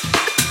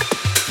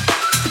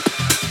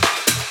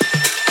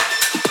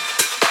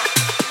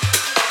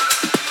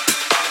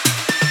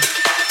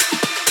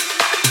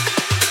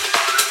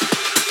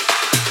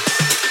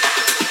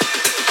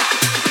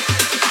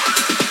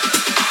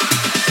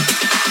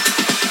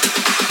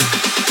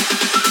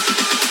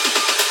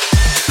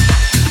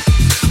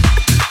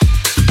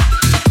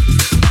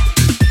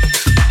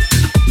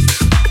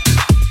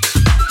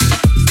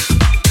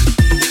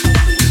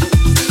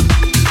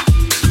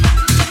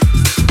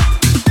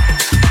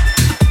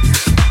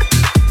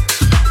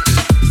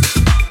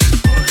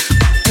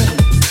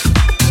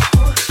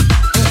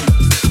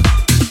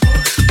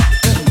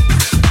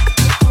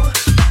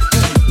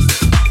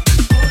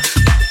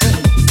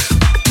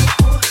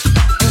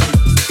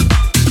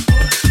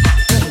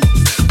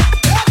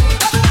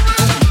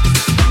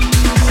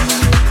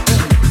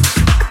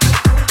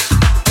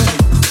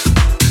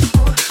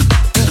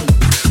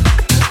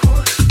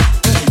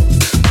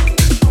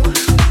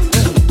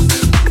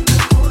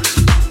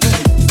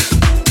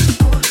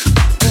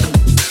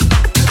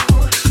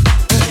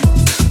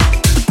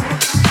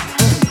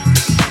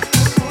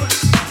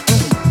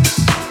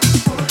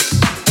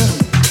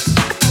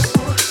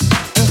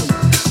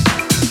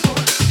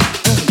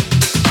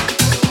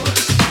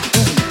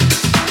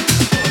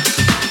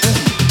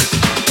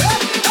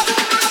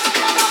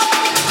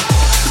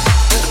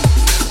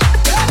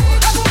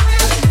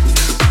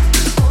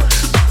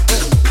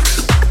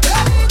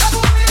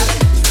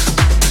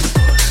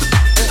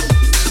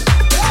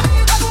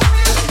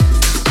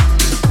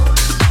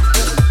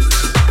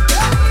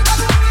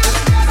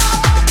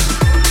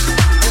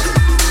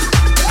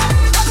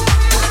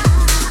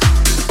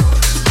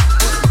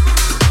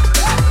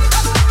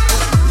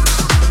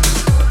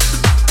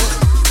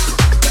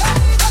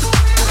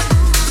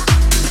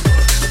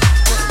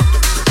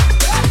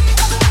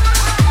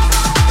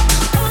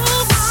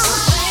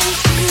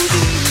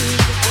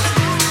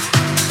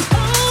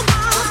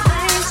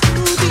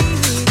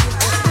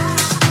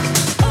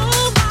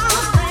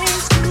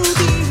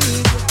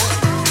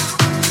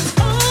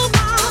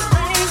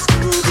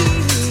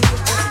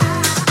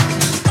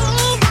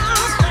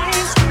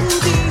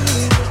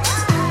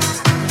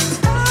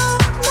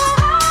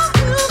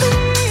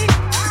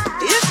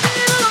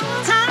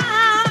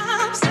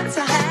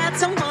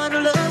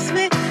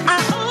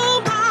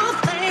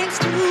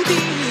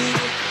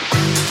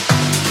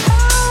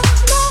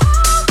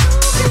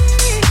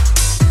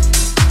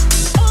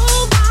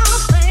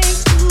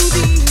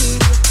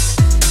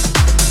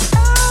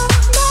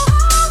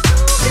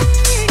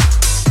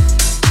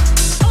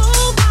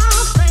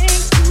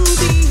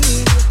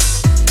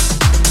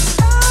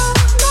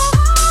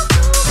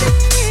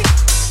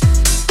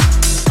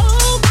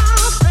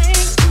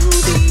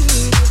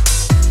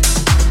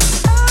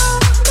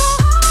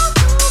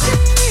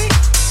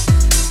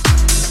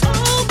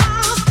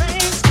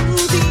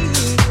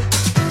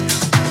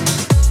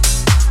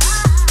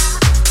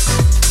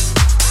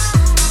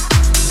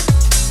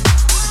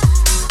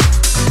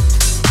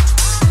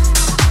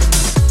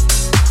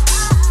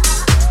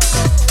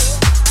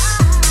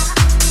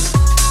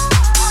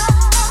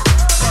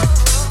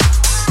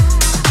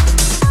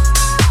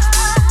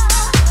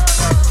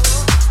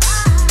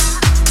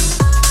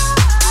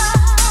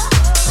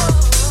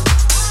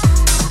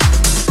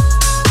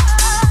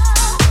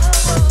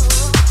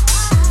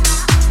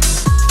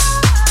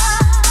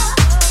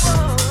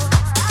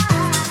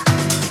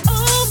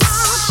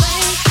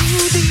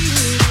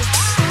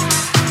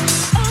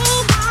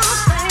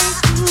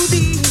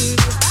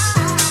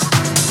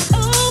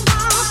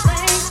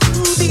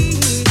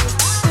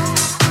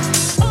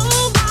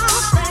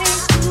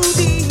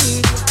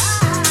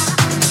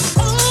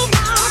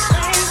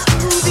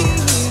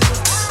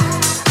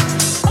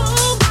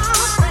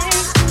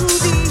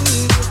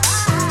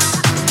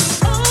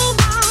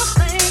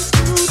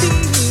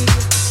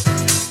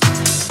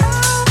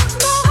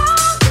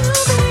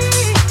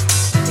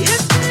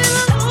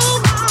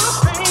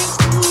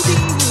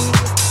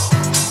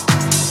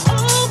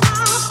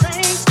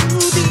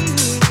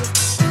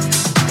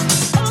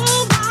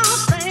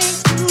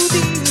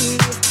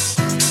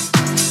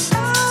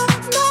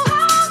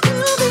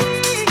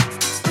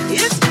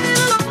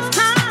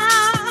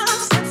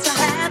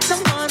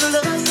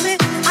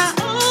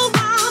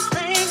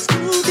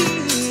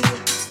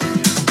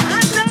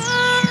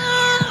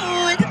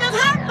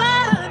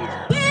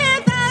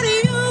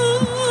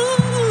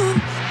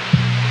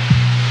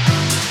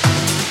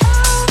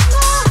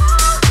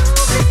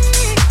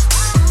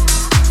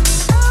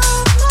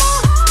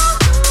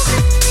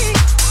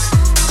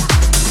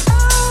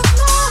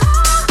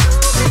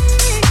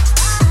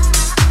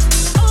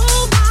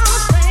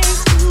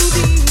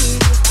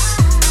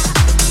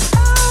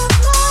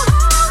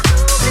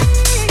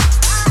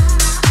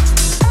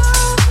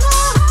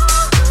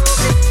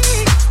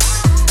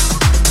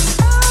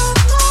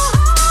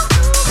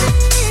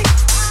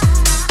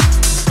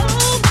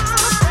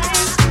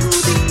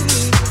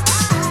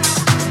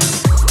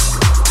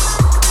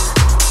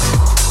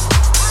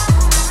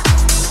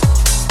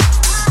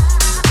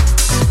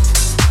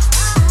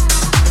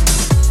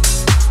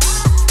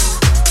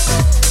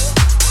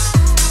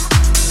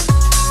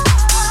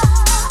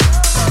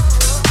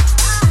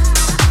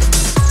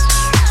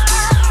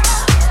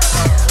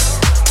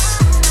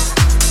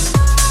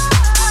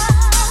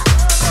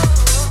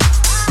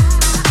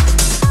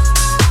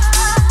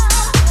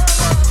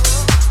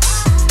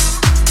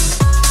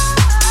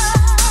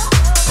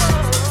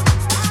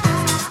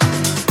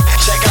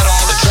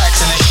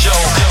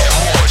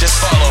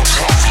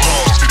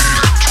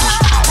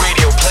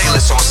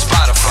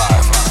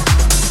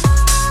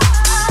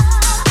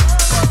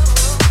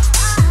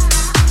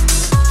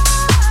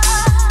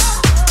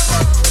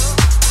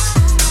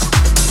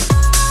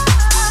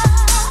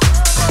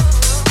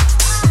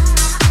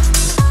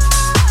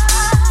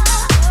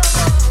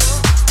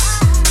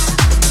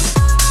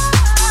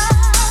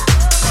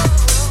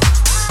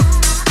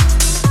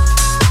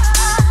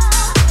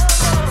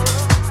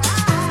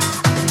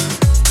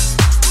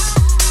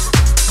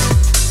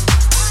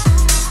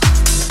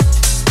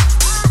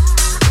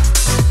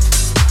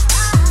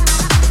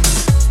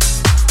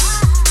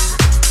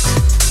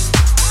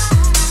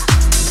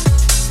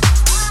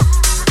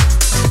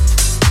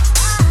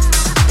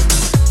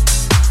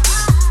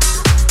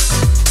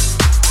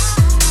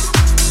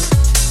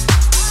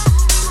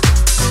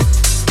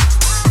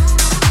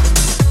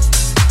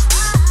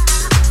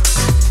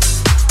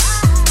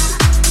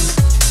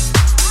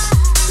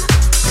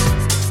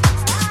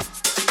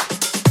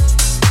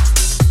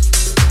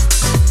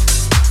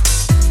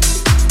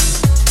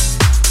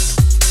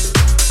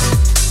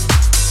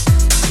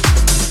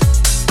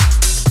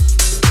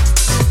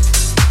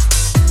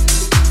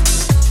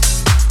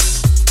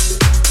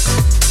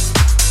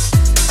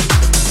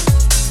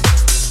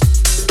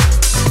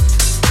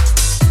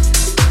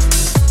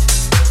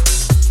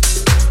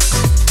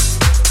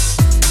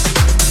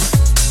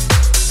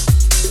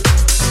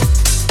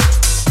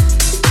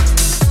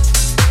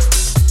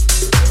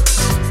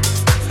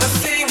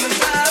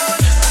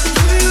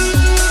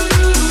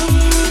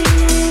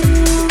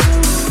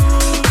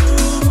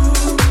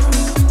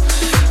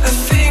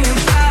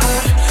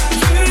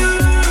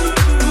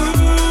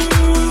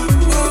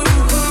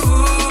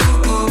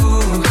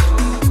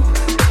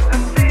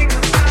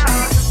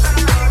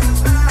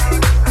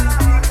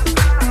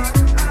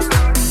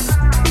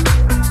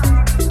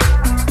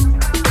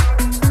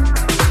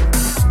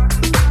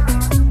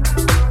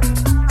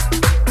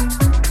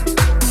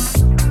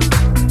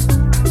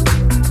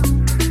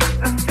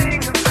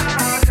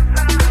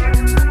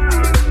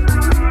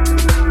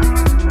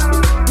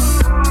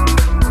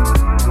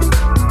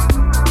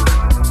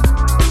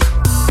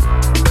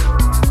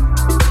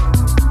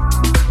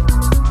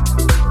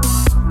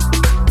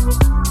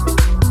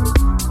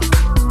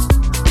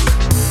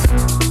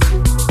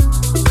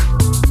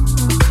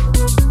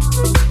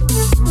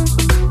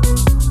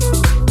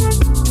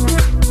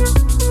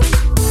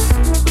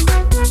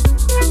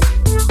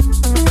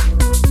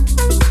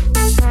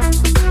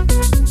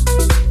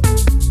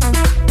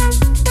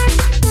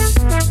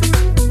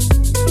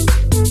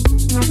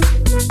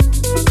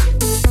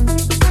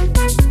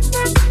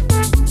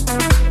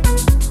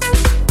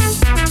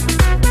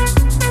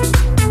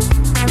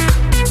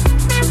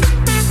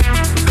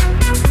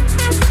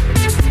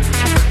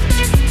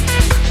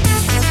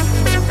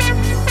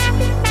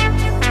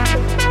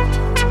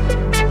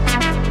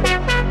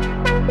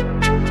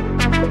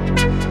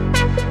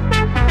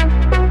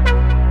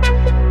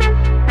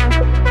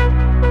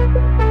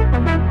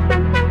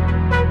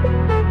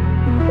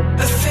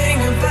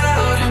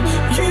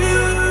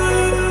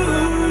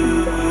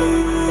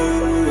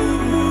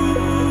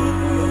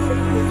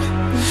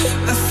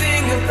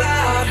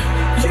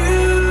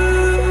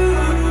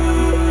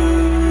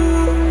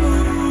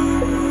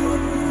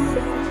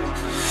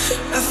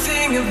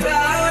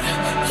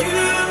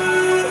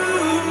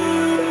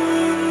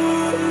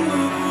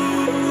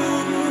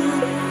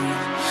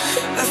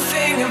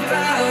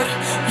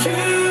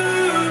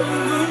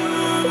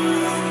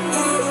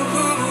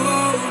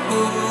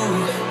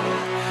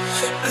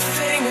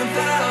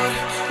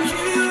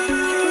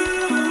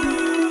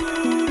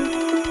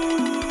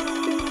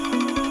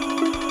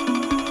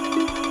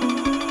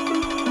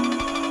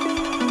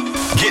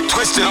 Get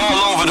twisted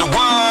all over the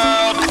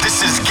world.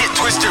 This is Get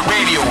Twisted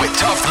Radio with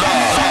Tough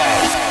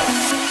Love.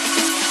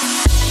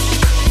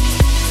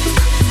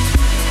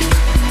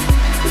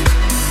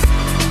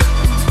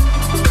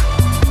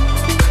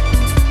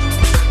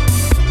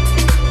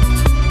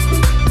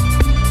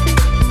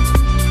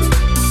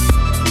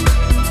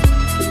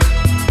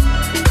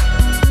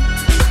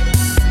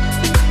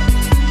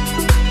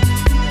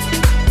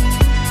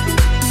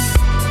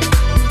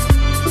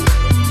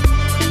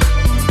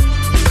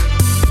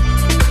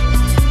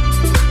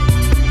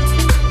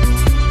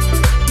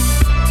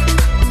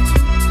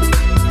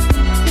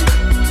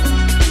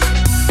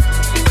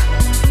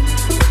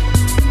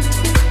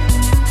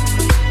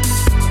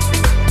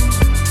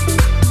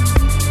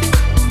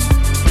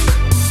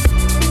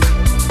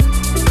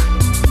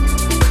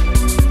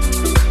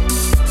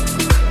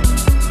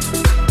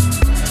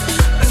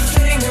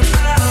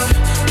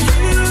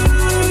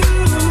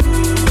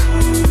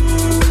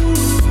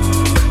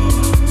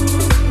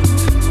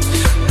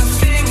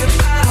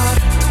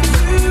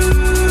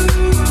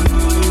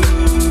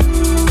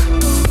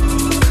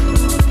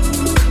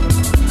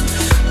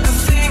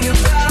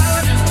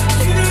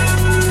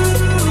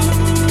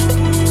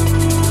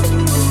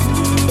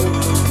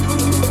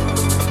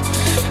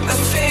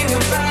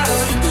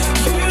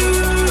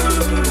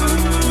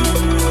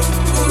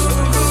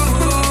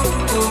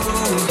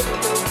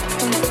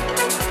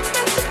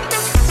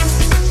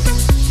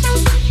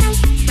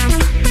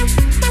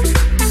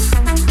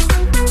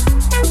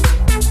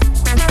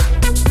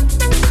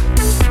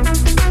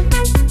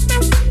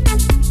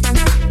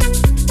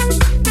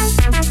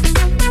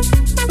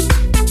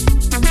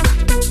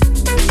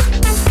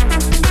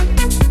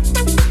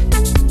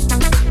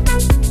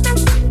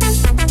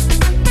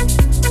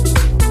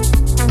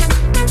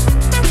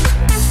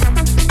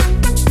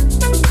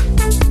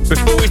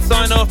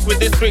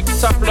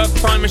 Tough Love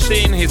Time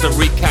Machine. Here's a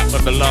recap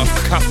of the last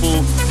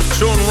couple.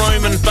 Sean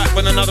Roman back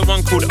with another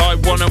one called I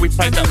Wanna. We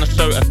played that on the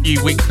show a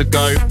few weeks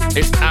ago.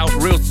 It's out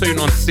real soon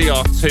on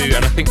CR2,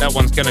 and I think that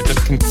one's going to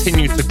just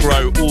continue to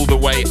grow all the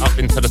way up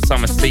into the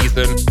summer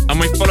season. And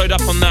we followed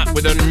up on that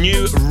with a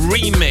new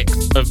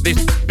remix of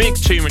this big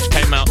tune which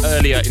came out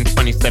earlier in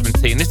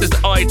 2017. This is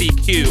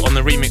IDQ on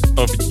the remix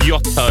of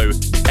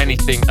Yotto,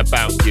 Anything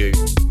About You.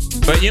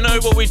 But you know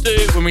what we do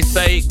when we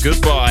say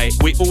goodbye?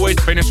 We always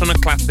finish on a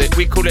classic.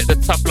 We call it the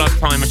Tough Love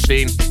Time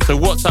Machine. So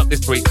what's up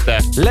this week,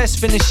 Steph? Let's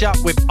finish up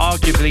with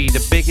arguably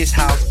the biggest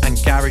house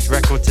and garage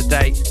record to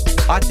date.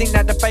 I think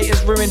that debate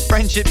has ruined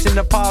friendships in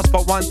the past,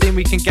 but one thing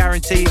we can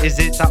guarantee is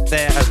it's up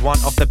there as one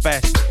of the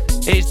best.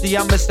 It's the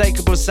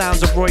unmistakable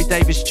sounds of Roy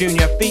Davis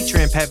Jr.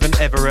 featuring Heaven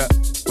Everett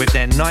with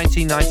their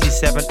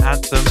 1997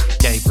 anthem,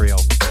 Gabriel.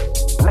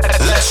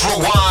 Let's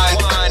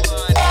rewind.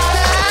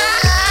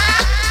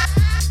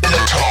 The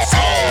Tough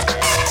Love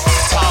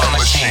Time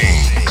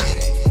Machine.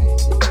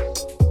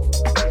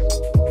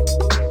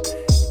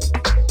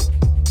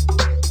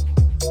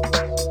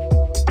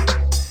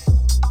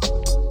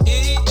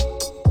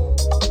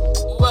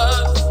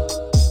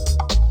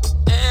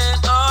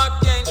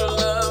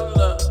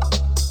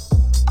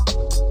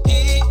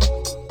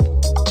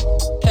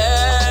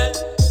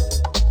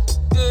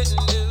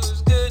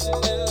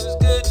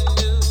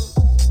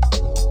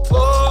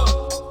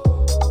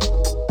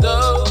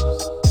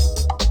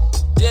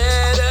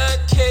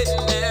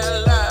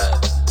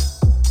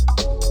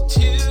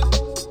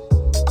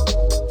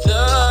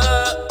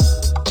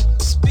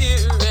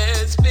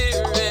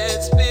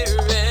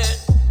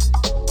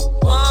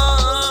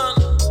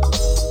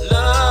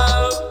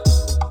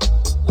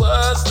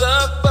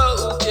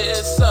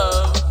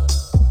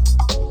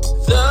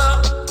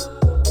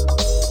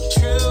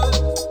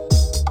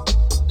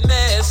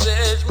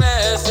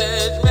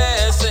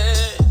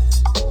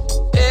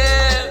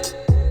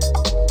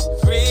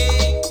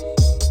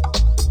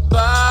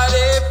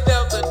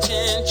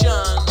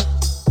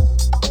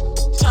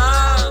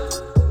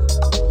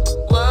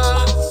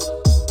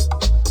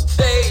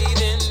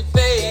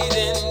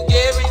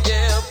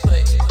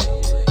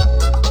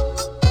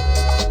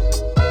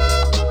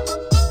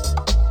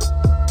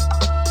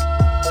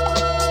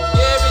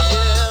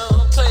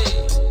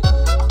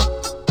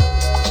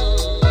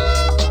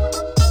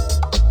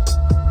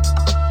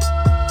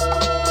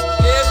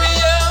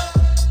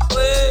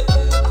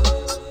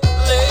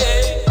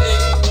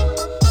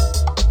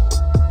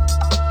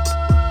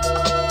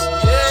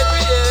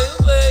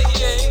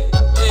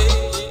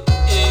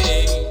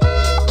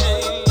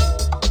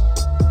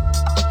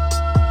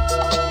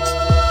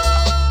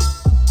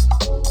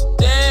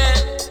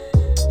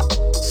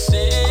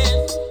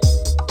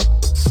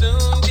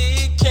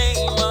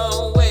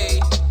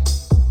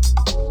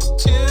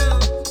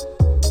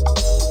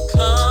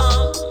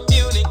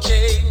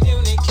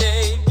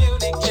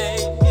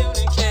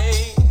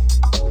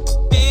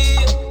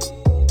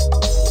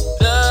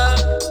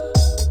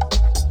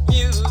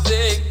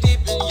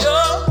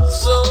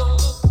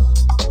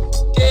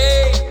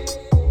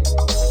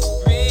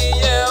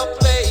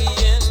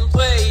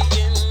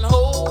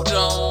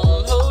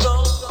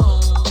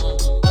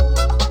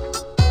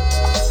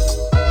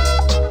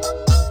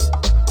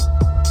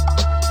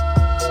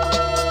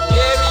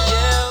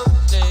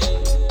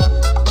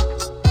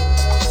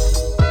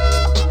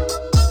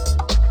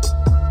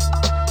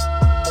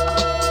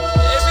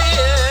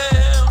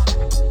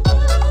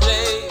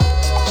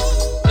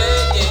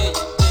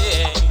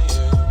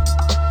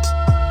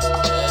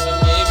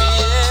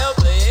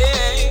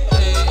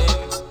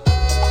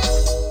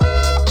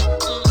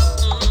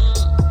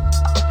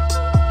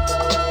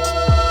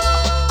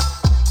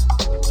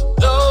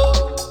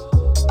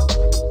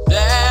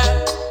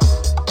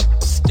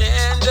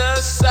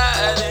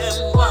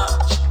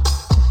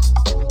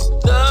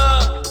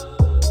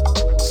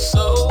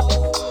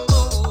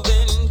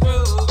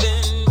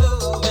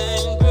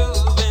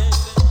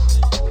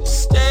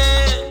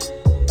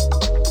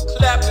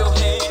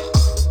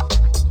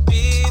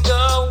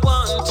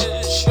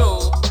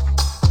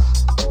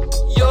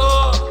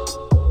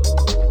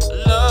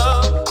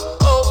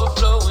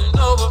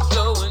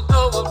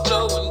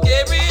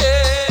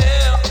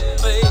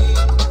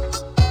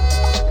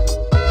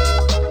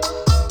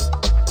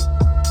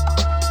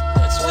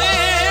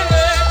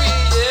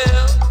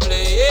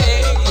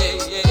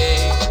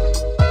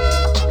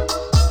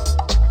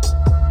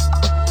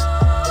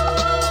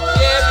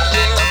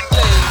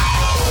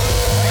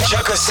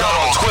 us out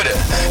on Twitter,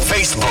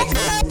 Facebook,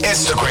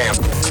 Instagram,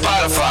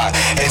 Spotify,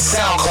 and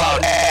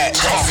SoundCloud at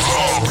Tough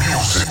Love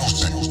Music.